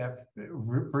run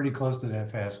it pretty close to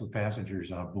that fast with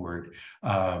passengers on board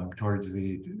towards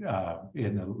in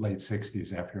the late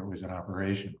 60s after it was in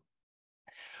operation.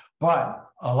 But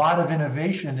a lot of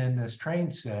innovation in this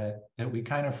train set that we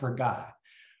kind of forgot.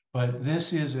 But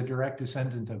this is a direct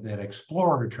descendant of that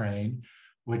Explorer train,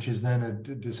 which is then a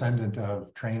descendant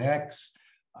of Train X.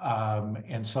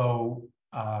 And so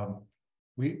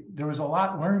there was a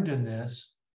lot learned in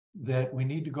this that we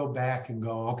need to go back and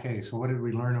go, okay, so what did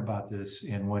we learn about this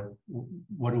and what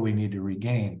do we need to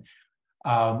regain?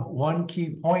 One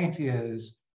key point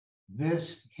is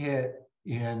this hit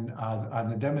on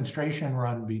the demonstration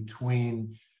run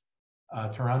between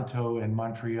Toronto and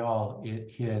Montreal. It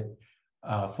hit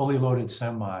fully loaded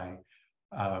semi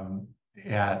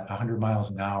at 100 miles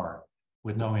an hour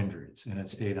with no injuries, and it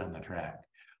stayed on the track.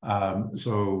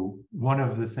 So one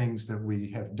of the things that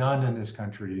we have done in this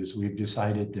country is we've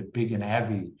decided that big and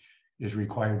heavy is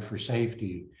required for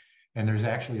safety. And there's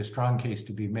actually a strong case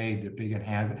to be made that big and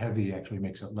heavy actually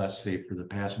makes it less safe for the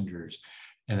passengers.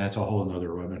 And that's a whole nother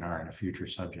webinar and a future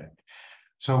subject.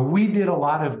 So we did a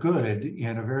lot of good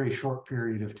in a very short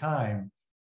period of time.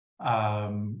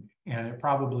 And it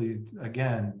probably,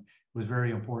 again, was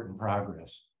very important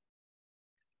progress.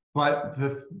 But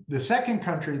the second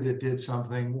country that did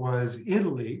something was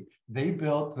Italy. They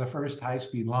built the first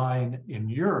high-speed line in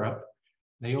Europe.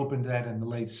 They opened that in the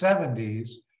late 70s,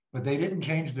 but they didn't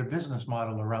change their business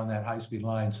model around that high-speed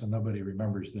line, so nobody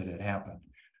remembers that it happened.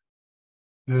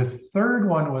 The third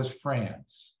one was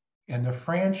France, and the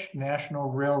French National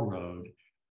Railroad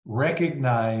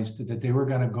recognized that they were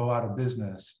going to go out of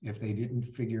business if they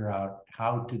didn't figure out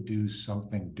how to do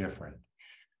something different.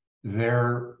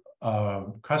 Their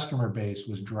customer base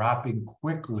was dropping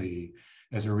quickly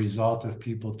as a result of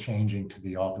people changing to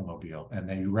the automobile, and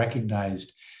they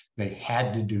recognized they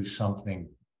had to do something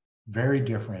very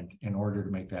different in order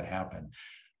to make that happen.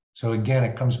 So again,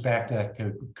 it comes back to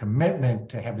that commitment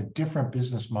to have a different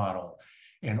business model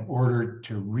in order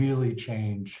to really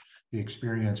change the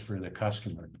experience for the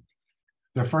customer.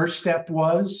 The first step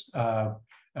was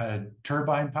a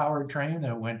turbine-powered train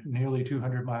that went nearly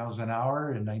 200 miles an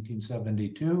hour in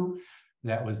 1972.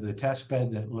 That was the test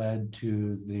bed that led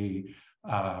to the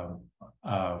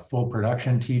full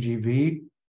production TGV.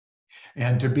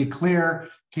 And to be clear,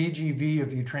 TGV,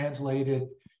 if you translate it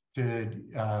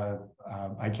to,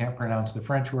 I can't pronounce the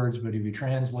French words, but if you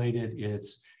translate it,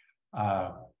 it's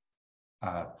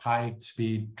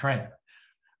high-speed train,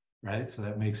 right? So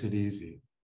that makes it easy.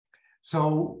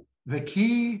 So the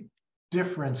key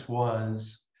difference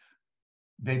was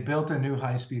they built a new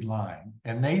high-speed line,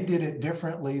 and they did it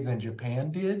differently than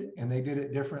Japan did, and they did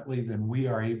it differently than we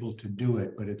are able to do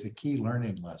it, but it's a key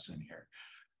learning lesson here.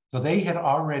 So they had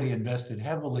already invested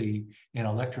heavily in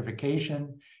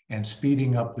electrification and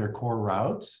speeding up their core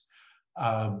routes.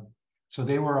 So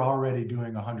they were already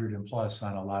doing 100 and plus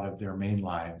on a lot of their main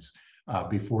lines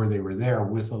before they were there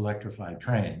with electrified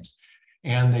trains.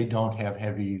 And they don't have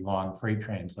heavy, long freight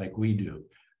trains like we do.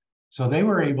 So they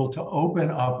were able to open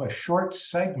up a short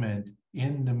segment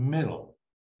in the middle,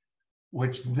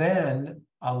 which then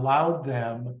allowed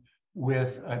them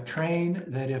with a train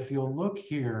that, if you'll look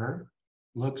here,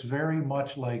 looks very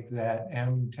much like that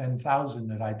M10,000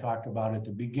 that I talked about at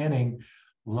the beginning,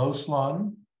 low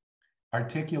slung,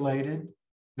 articulated,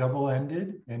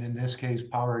 double-ended, and in this case,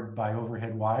 powered by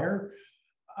overhead wire.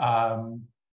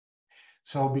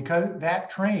 So because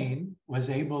that train was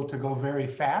able to go very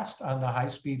fast on the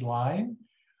high-speed line,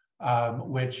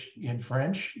 which in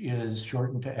French is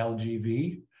shortened to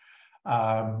LGV,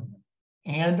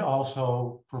 and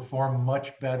also perform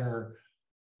much better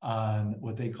on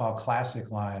what they call classic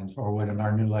lines, or what in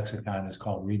our new lexicon is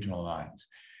called regional lines.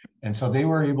 And so they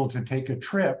were able to take a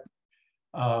trip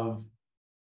of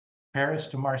Paris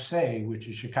to Marseille, which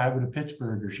is Chicago to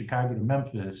Pittsburgh or Chicago to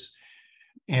Memphis.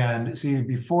 And see,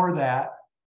 before that,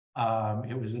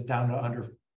 it was down to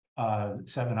under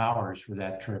 7 hours for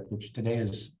that trip, which today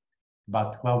is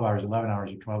about 12 hours, 11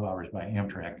 hours or 12 hours by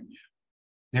Amtrak.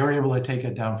 They were able to take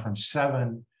it down from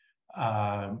 7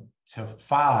 to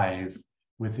 5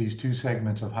 with these 2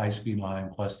 segments of high-speed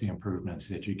line plus the improvements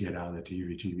that you get out of the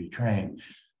TGV train.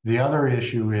 The other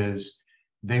issue is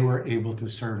they were able to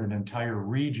serve an entire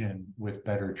region with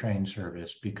better train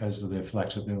service because of the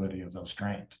flexibility of those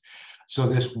trains. So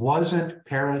this wasn't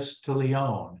Paris to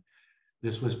Lyon.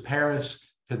 This was Paris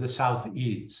to the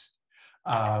southeast.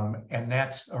 And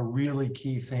that's a really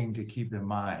key thing to keep in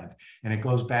mind. And it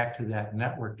goes back to that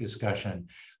network discussion.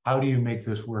 How do you make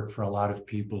this work for a lot of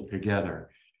people together?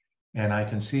 And I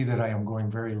can see that I am going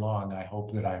very long. I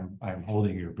hope that I'm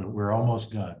holding you, but we're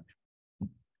almost done.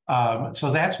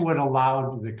 So that's what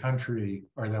allowed the country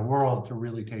or the world to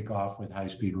really take off with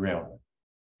high-speed rail.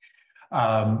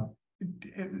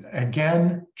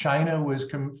 Again, China was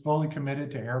fully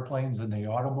committed to airplanes and the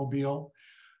automobile,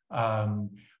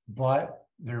 but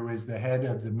there was the head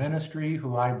of the ministry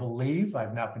who I believe,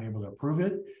 I've not been able to prove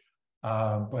it,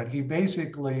 but he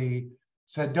basically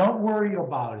said, don't worry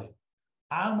about it.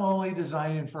 I'm only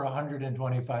designing for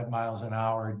 125 miles an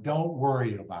hour. Don't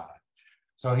worry about it.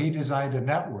 So he designed a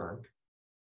network.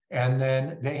 And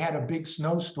then they had a big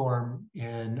snowstorm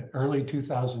in early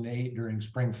 2008 during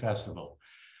Spring Festival.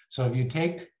 So if you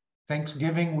take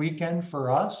Thanksgiving weekend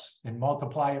for us and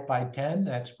multiply it by 10,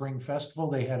 that Spring Festival,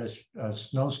 they had a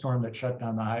snowstorm that shut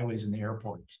down the highways and the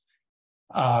airports.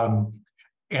 And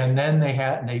then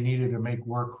they needed to make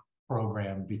work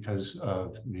program because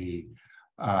of the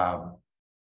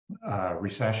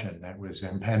recession that was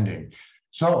impending.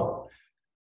 So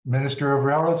Minister of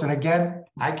Railroads, and again,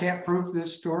 I can't prove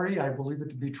this story. I believe it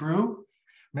to be true.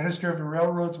 Minister of the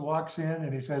Railroads walks in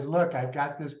and he says, look, I've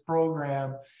got this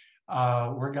program.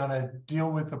 We're going to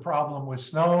deal with the problem with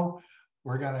snow.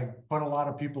 We're going to put a lot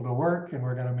of people to work and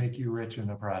we're going to make you rich in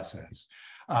the process.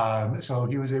 So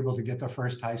he was able to get the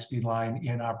first high-speed line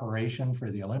in operation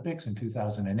for the Olympics in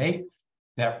 2008.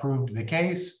 That proved the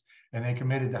case. And they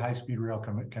committed to high-speed rail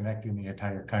connecting the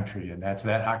entire country. And that's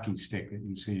that hockey stick that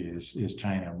you see is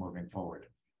China moving forward.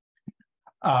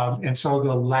 And so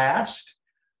the last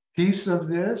piece of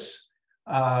this,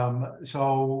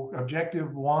 so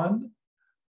objective 1,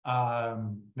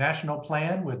 national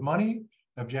plan with money.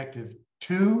 Objective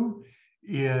 2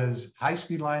 is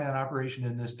high-speed line in operation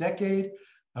in this decade.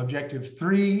 Objective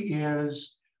 3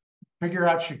 is figure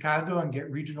out Chicago and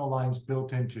get regional lines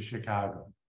built into Chicago.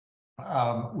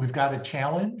 We've got to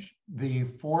challenge the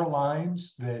 4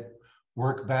 lines that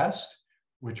work best,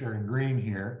 which are in green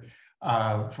here,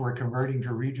 for converting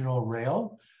to regional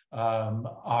rail,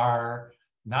 are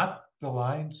not the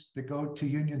lines that go to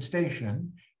Union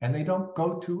Station, and they don't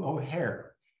go to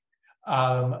O'Hare.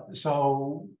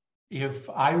 So if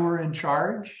I were in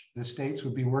charge, the states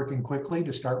would be working quickly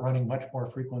to start running much more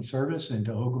frequent service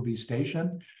into Ogilvie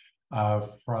Station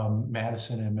from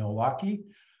Madison and Milwaukee.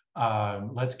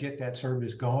 Let's get that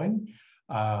service going.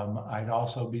 I'd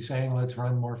also be saying let's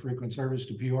run more frequent service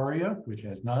to Peoria, which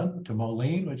has none, to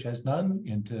Moline, which has none,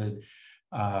 into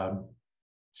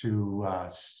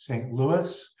St.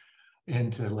 Louis,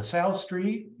 into LaSalle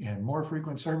Street, and more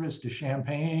frequent service to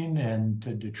Champaign and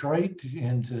to Detroit,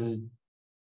 into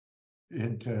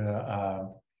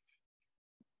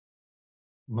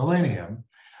Millennium.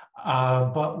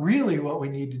 But really what we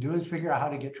need to do is figure out how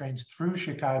to get trains through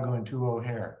Chicago and to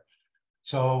O'Hare.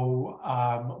 So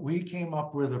we came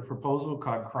up with a proposal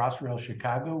called Crossrail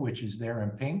Chicago, which is there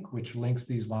in pink, which links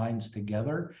these lines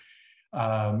together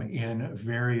in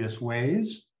various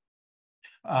ways.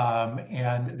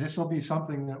 And this will be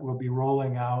something that we'll be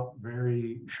rolling out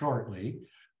very shortly.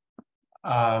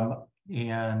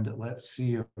 And let's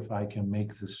see if I can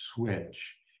make the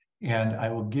switch. And I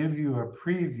will give you a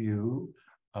preview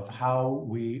of how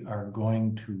we are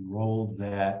going to roll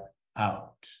that out.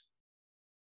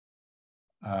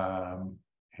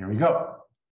 Here we go.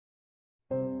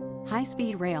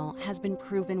 High-speed rail has been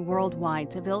proven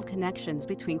worldwide to build connections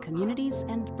between communities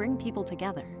and bring people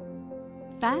together.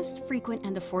 Fast, frequent,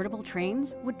 and affordable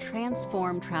trains would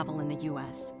transform travel in the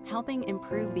U.S., helping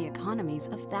improve the economies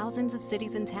of thousands of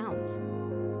cities and towns.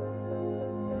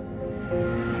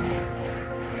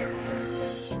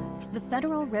 The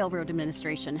Federal Railroad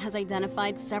Administration has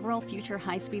identified several future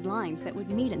high-speed lines that would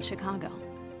meet in Chicago.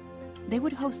 They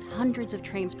would host hundreds of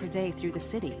trains per day through the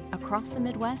city, across the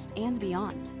Midwest, and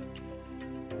beyond.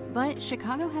 But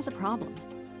Chicago has a problem.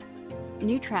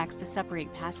 New tracks to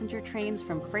separate passenger trains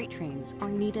from freight trains are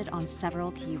needed on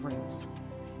several key routes.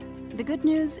 The good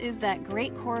news is that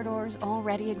great corridors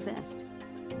already exist,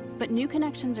 but new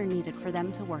connections are needed for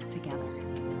them to work together.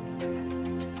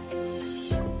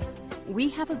 We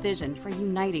have a vision for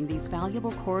uniting these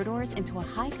valuable corridors into a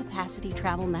high-capacity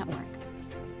travel network.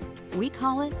 We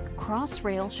call it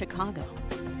Crossrail Chicago.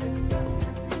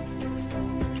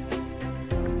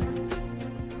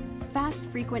 Fast,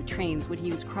 frequent trains would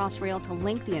use Crossrail to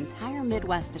link the entire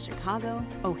Midwest to Chicago,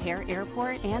 O'Hare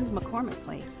Airport, and McCormick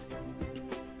Place.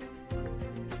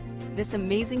 This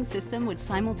amazing system would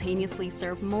simultaneously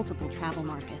serve multiple travel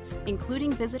markets,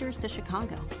 including visitors to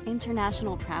Chicago,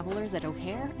 international travelers at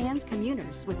O'Hare, and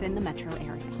commuters within the metro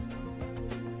area.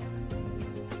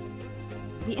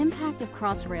 The impact of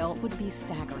Crossrail would be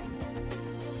staggering,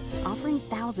 offering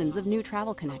thousands of new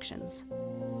travel connections.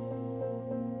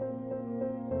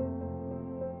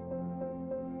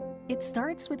 It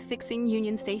starts with fixing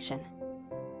Union Station.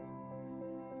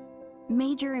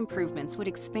 Major improvements would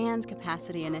expand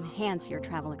capacity and enhance your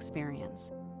travel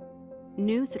experience.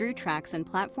 New through tracks and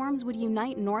platforms would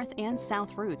unite north and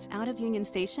south routes out of Union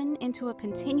Station into a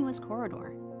continuous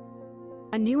corridor.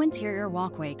 A new interior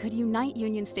walkway could unite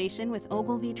Union Station with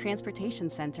Ogilvie Transportation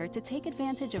Center to take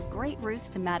advantage of great routes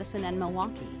to Madison and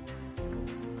Milwaukee.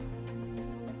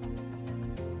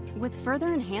 With further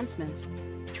enhancements,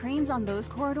 trains on those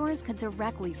corridors could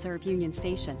directly serve Union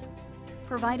Station,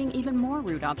 providing even more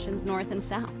route options north and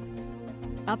south.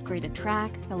 Upgraded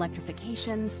track,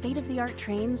 electrification, state-of-the-art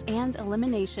trains, and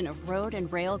elimination of road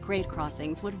and rail grade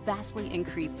crossings would vastly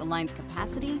increase the line's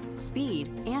capacity,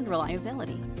 speed, and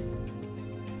reliability.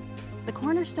 The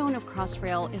cornerstone of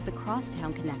Crossrail is the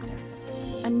Crosstown Connector,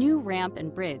 a new ramp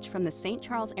and bridge from the St.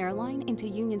 Charles Airline into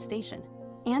Union Station,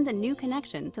 and a new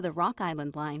connection to the Rock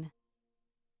Island Line.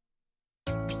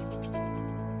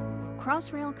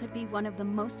 Crossrail could be one of the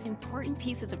most important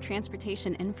pieces of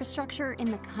transportation infrastructure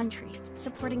in the country,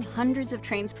 supporting hundreds of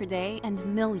trains per day and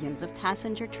millions of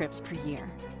passenger trips per year.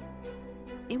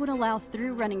 It would allow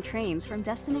through-running trains from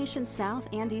destinations south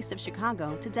and east of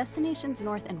Chicago to destinations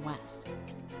north and west.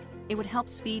 It would help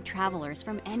speed travelers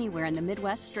from anywhere in the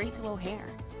Midwest straight to O'Hare.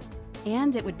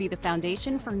 And it would be the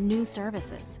foundation for new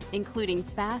services, including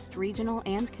fast regional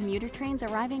and commuter trains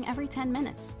arriving every 10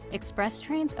 minutes, express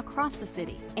trains across the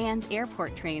city, and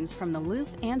airport trains from the Loop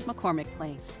and McCormick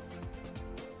Place.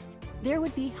 There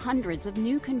would be hundreds of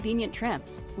new convenient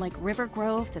trips, like River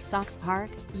Grove to Sox Park,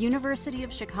 University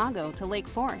of Chicago to Lake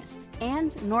Forest,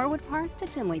 and Norwood Park to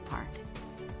Tinley Park.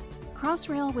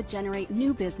 Crossrail would generate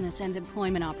new business and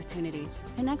employment opportunities,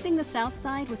 connecting the South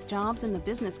Side with jobs in the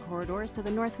business corridors to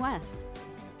the Northwest.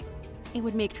 It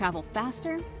would make travel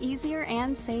faster, easier,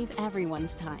 and save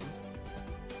everyone's time.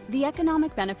 The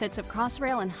economic benefits of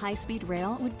Crossrail and high-speed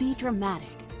rail would be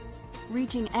dramatic,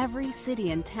 reaching every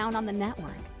city and town on the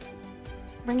network,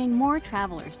 bringing more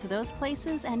travelers to those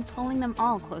places and pulling them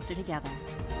all closer together.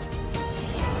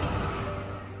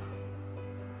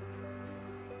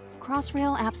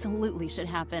 Crossrail absolutely should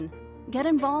happen. Get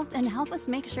involved and help us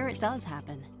make sure it does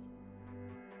happen.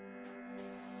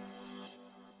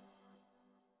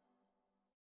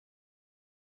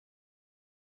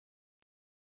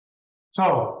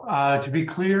 So to be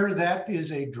clear, that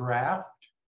is a draft.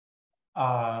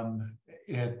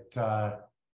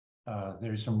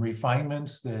 There's some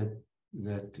refinements that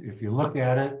if you look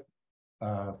at it,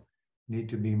 need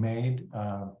to be made,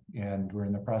 and we're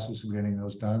in the process of getting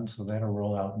those done. So that'll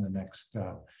roll out in the next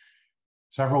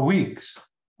several weeks.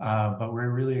 But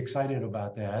we're really excited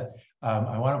about that.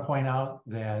 I want to point out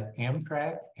that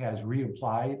Amtrak has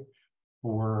reapplied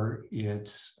for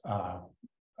its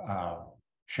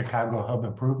Chicago Hub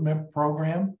Improvement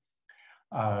Program,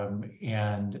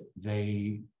 and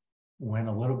they went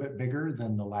a little bit bigger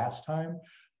than the last time,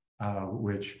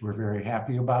 which we're very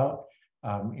happy about.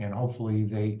 And hopefully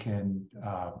they can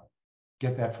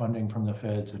get that funding from the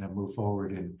feds and move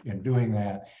forward in doing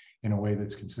that in a way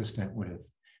that's consistent with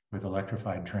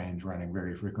electrified trains running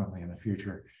very frequently in the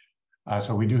future.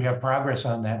 So we do have progress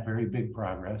on that, very big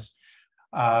progress.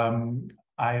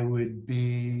 I would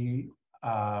be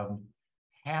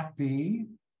happy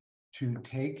to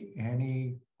take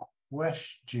any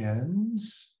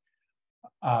questions.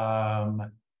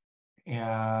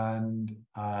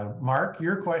 Mark,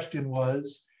 your question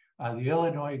was, the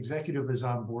Illinois executive is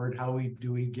on board. How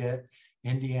do we get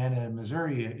Indiana and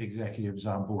Missouri executives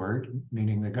on board,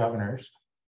 meaning the governors?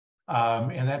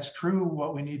 And that's true.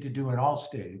 What we need to do in all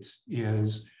states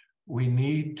is we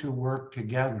need to work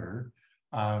together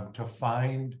to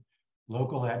find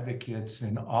local advocates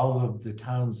in all of the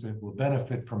towns that will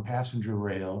benefit from passenger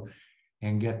rail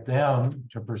and get them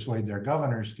to persuade their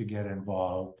governors to get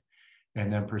involved,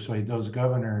 and then persuade those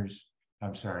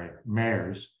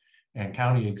mayors and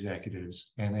county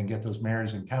executives, and then get those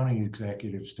mayors and county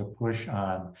executives to push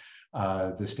on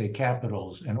the state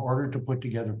capitals in order to put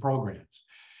together programs.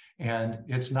 And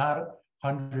it's not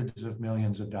hundreds of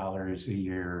millions of dollars a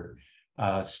year.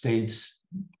 States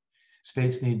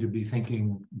need to be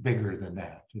thinking bigger than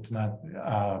that. It's not,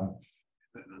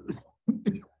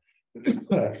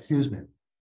 excuse me.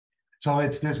 So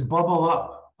it's this bubble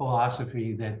up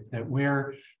philosophy that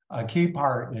we're a key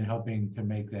part in helping to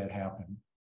make that happen.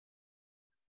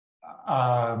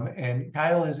 And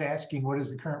Kyle is asking, what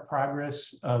is the current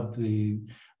progress of the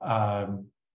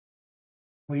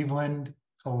Cleveland,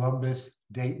 Columbus,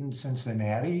 Dayton,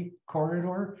 Cincinnati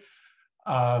corridor?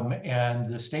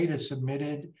 And the state has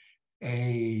submitted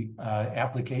a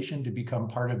application to become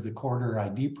part of the corridor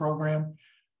ID program.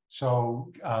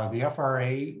 So the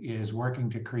FRA is working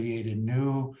to create a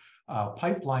new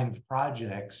pipeline of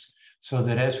projects so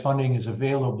that as funding is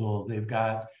available, they've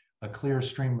got a clear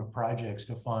stream of projects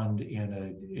to fund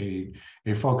in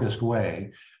a focused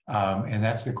way. And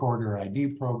that's the corridor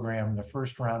ID program. The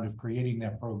first round of creating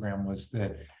that program was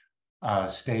that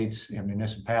states and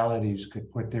municipalities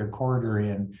could put their corridor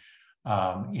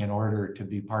in order to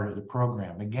be part of the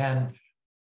program. Again,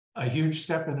 a huge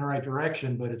step in the right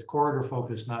direction, but it's corridor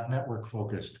focused, not network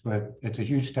focused, but it's a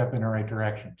huge step in the right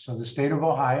direction. So the state of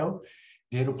Ohio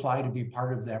did apply to be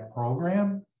part of that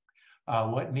program.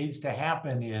 What needs to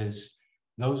happen is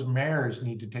those mayors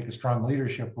need to take a strong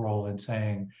leadership role in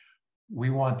saying, we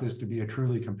want this to be a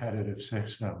truly competitive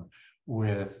system.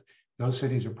 With those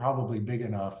cities are probably big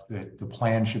enough that the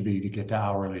plan should be to get to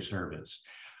hourly service.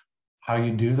 How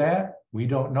you do that, we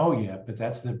don't know yet, but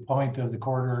that's the point of the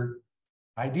corridor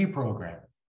ID program.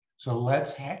 So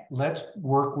let's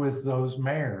work with those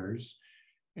mayors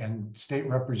and state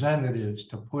representatives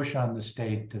to push on the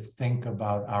state to think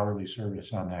about hourly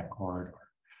service on that corridor.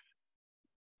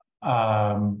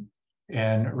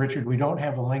 And Richard, we don't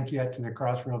have a link yet to the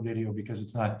Crossrail video because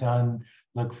it's not done.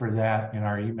 Look for that in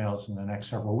our emails in the next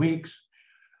several weeks.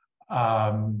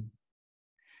 And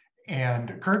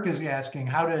Kirk is asking,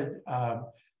 how did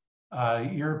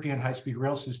European high-speed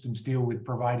rail systems deal with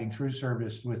providing through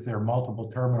service with their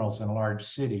multiple terminals in large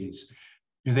cities?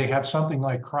 Do they have something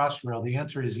like Crossrail? The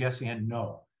answer is yes and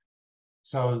no.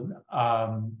 So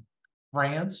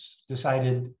France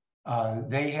decided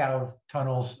they have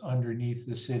tunnels underneath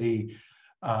the city,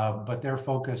 but they're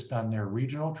focused on their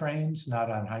regional trains,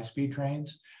 not on high-speed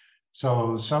trains.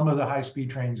 So some of the high-speed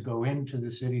trains go into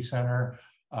the city center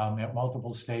at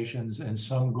multiple stations, and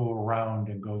some go around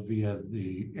and go via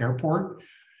the airport.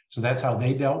 So that's how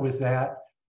they dealt with that.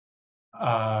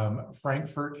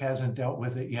 Frankfurt hasn't dealt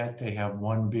with it yet. They have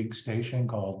one big station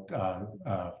called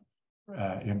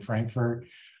in Frankfurt.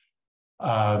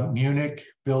 Munich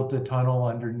built a tunnel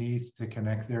underneath to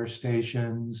connect their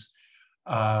stations.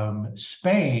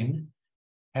 Spain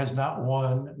has not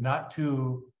one, not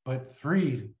two, but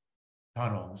three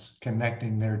tunnels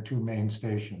connecting their two main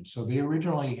stations. So they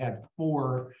originally had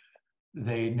four.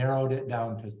 They narrowed it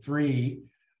down to three.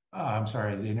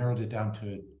 They narrowed it down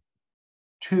to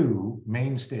two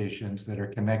main stations that are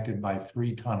connected by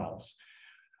three tunnels.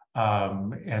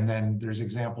 And then there's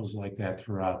examples like that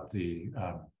throughout the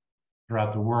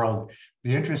world.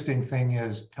 The interesting thing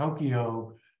is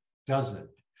Tokyo doesn't.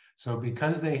 So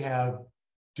because they have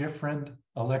different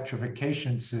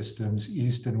electrification systems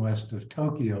east and west of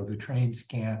Tokyo, the trains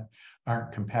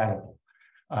aren't compatible.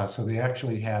 So they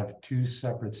actually have two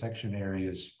separate section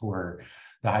areas for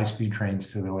the high-speed trains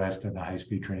to the west and the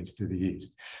high-speed trains to the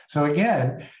east. So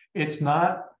again, it's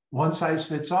not one size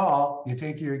fits all. You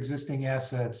take your existing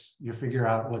assets, you figure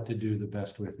out what to do the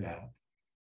best with that.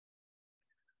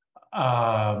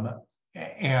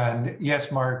 And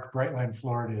yes, Mark, Brightline,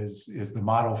 Florida is the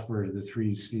model for the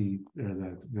 3C,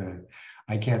 or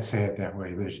I can't say it that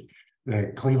way,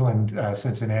 the Cleveland,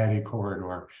 Cincinnati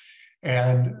corridor.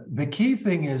 And the key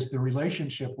thing is the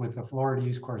relationship with the Florida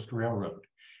East Coast Railroad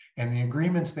and the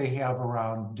agreements they have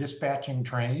around dispatching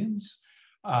trains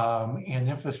and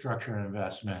infrastructure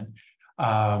investment.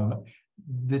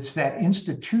 It's that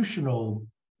institutional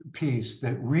piece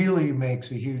that really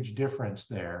makes a huge difference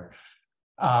there.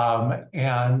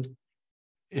 And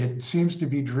it seems to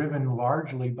be driven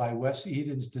largely by Wes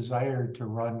Eden's desire to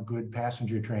run good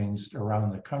passenger trains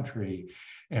around the country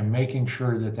and making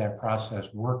sure that that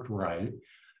process worked right.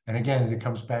 And again, it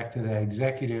comes back to the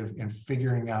executive and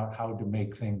figuring out how to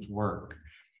make things work.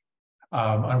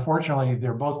 Unfortunately,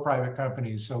 they're both private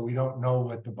companies, so we don't know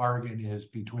what the bargain is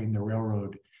between the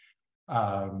railroad,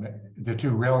 the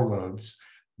two railroads,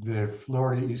 the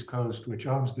Florida East Coast, which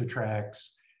owns the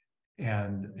tracks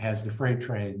and has the freight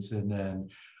trains, and then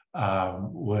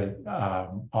what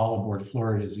All Aboard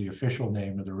Florida is the official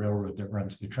name of the railroad that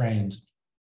runs the trains.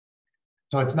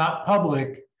 So it's not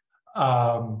public,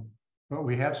 but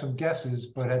we have some guesses,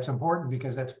 but it's important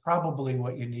because that's probably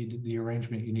what you need, the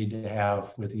arrangement you need to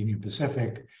have with Union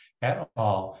Pacific at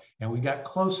all. And we got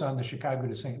close on the Chicago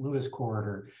to St. Louis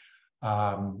corridor,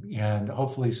 and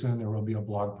hopefully soon there will be a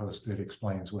blog post that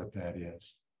explains what that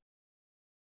is.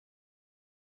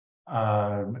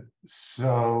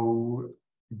 So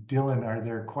Dylan, are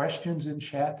there questions in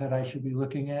chat that I should be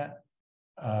looking at?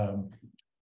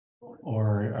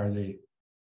 Or are they?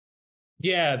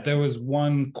 Yeah, there was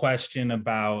one question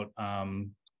about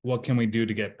what can we do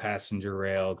to get passenger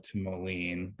rail to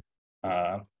Moline?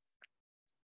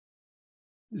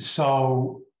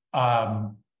 So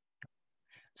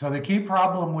the key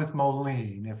problem with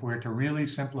Moline, if we're to really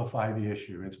simplify the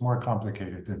issue, it's more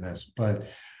complicated than this, but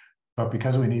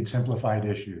because we need simplified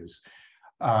issues,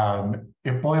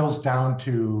 it boils down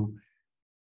to,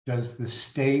 does the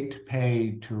state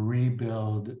pay to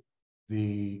rebuild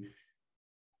the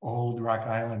old Rock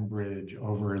Island Bridge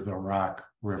over the Rock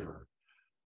River,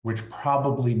 which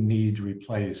probably needs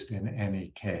replaced in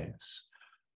any case?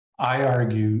 I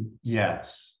argue,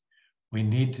 yes, we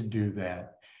need to do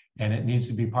that. And it needs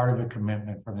to be part of a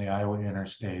commitment from the Iowa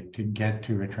Interstate to get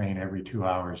to a train every 2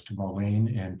 hours to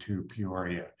Moline and to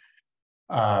Peoria.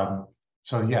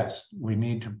 So yes, we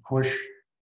need to push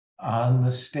on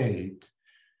the state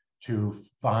to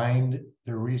find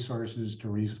the resources to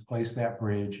replace that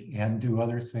bridge and do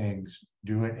other things,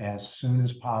 do it as soon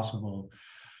as possible,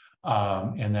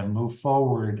 and then move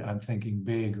forward on thinking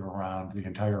big around the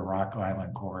entire Rock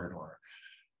Island corridor.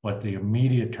 What the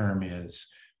immediate term is,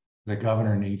 the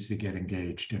governor needs to get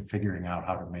engaged in figuring out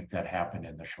how to make that happen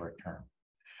in the short term.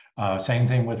 Same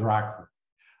thing with Rockford.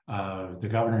 The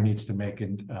governor needs to make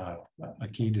a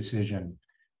key decision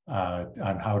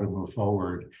on how to move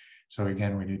forward. So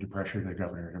again, we need to pressure the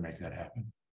governor to make that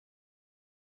happen.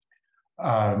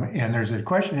 And there's a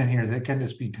question in here that can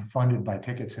this be funded by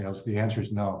ticket sales? The answer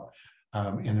is no.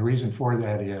 And the reason for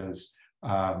that is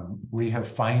we have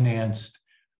financed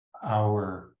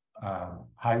our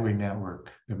highway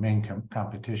network, the main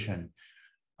competition,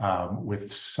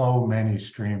 with so many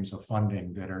streams of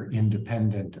funding that are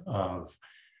independent of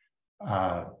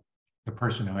the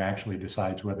person who actually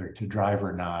decides whether to drive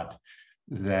or not,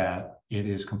 that it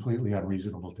is completely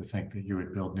unreasonable to think that you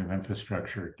would build new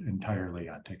infrastructure entirely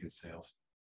on ticket sales.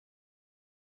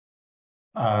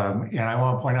 And I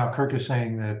want to point out, Kirk is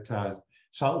saying that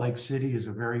Salt Lake City is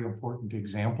a very important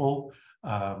example,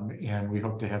 and we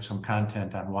hope to have some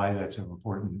content on why that's an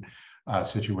important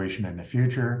situation in the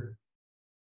future.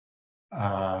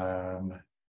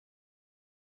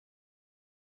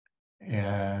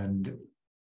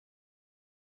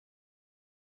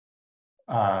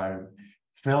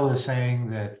 Phil is saying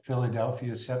that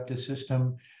Philadelphia's SEPTA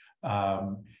system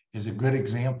is a good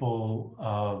example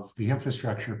of the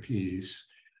infrastructure piece.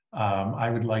 I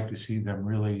would like to see them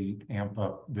really amp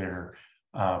up their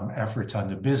efforts on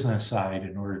the business side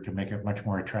in order to make it much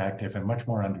more attractive and much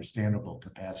more understandable to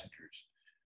passengers.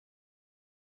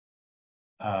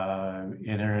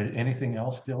 Is there anything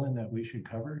else, Dylan, that we should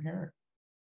cover here?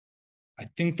 I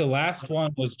think the last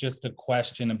one was just a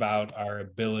question about our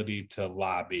ability to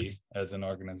lobby as an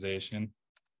organization.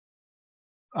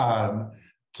 So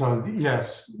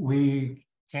yes, we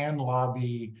can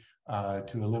lobby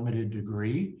to a limited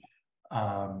degree,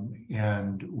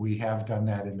 and we have done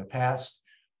that in the past.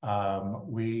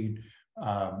 We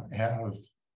have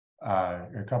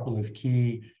a couple of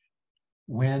key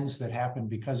wins that happened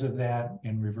because of that.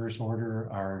 In reverse order,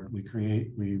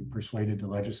 we persuaded the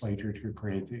legislature to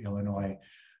create the Illinois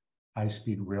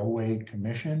High-Speed Railway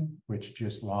Commission, which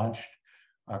just launched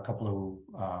a couple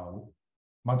of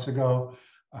months ago.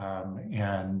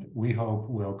 And we hope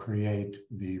will create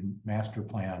the master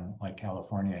plan like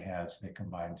California has that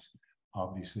combines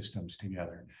all these systems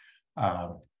together.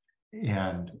 So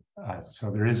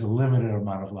there is a limited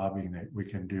amount of lobbying that we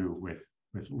can do with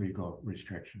legal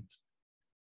restrictions.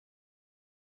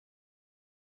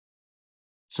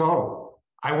 So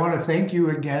I want to thank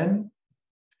you again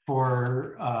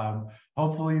for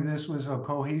hopefully this was a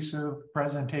cohesive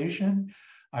presentation.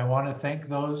 I want to thank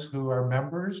those who are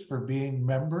members for being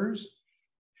members.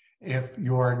 If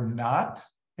you're not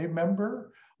a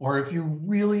member, or if you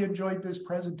really enjoyed this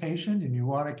presentation and you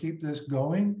want to keep this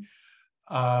going,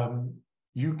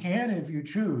 you can, if you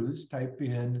choose, type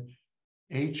in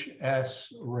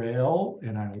HS Rail,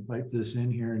 and I will type this in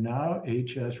here now,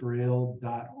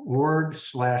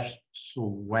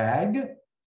 hsrail.org/swag,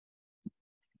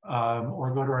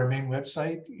 or go to our main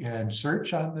website and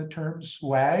search on the term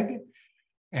swag.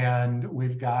 And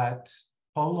we've got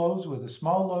polos with a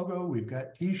small logo, we've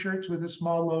got t-shirts with a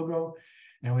small logo,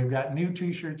 and we've got new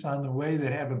t-shirts on the way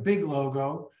that have a big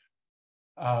logo,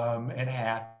 and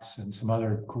hats and some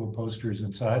other cool posters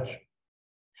and such.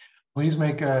 Please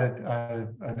make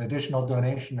an additional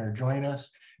donation or join us,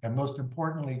 and most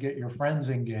importantly, get your friends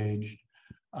engaged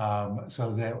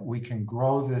so that we can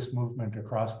grow this movement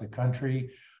across the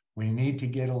country. We need to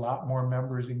get a lot more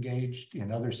members engaged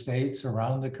in other states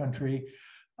around the country.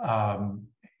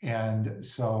 And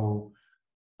so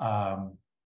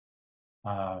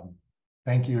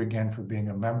thank you again for being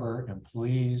a member, and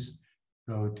please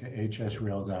go to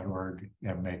hsrail.org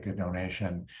and make a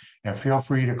donation. And feel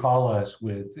free to call us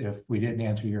if we didn't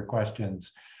answer your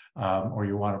questions or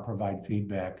you want to provide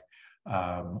feedback.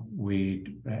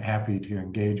 We'd be happy to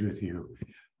engage with you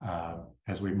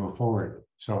as we move forward.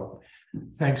 So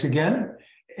thanks again,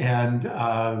 and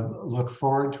look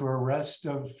forward to a rest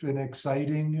of an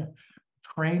exciting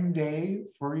train day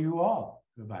for you all.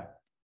 Goodbye.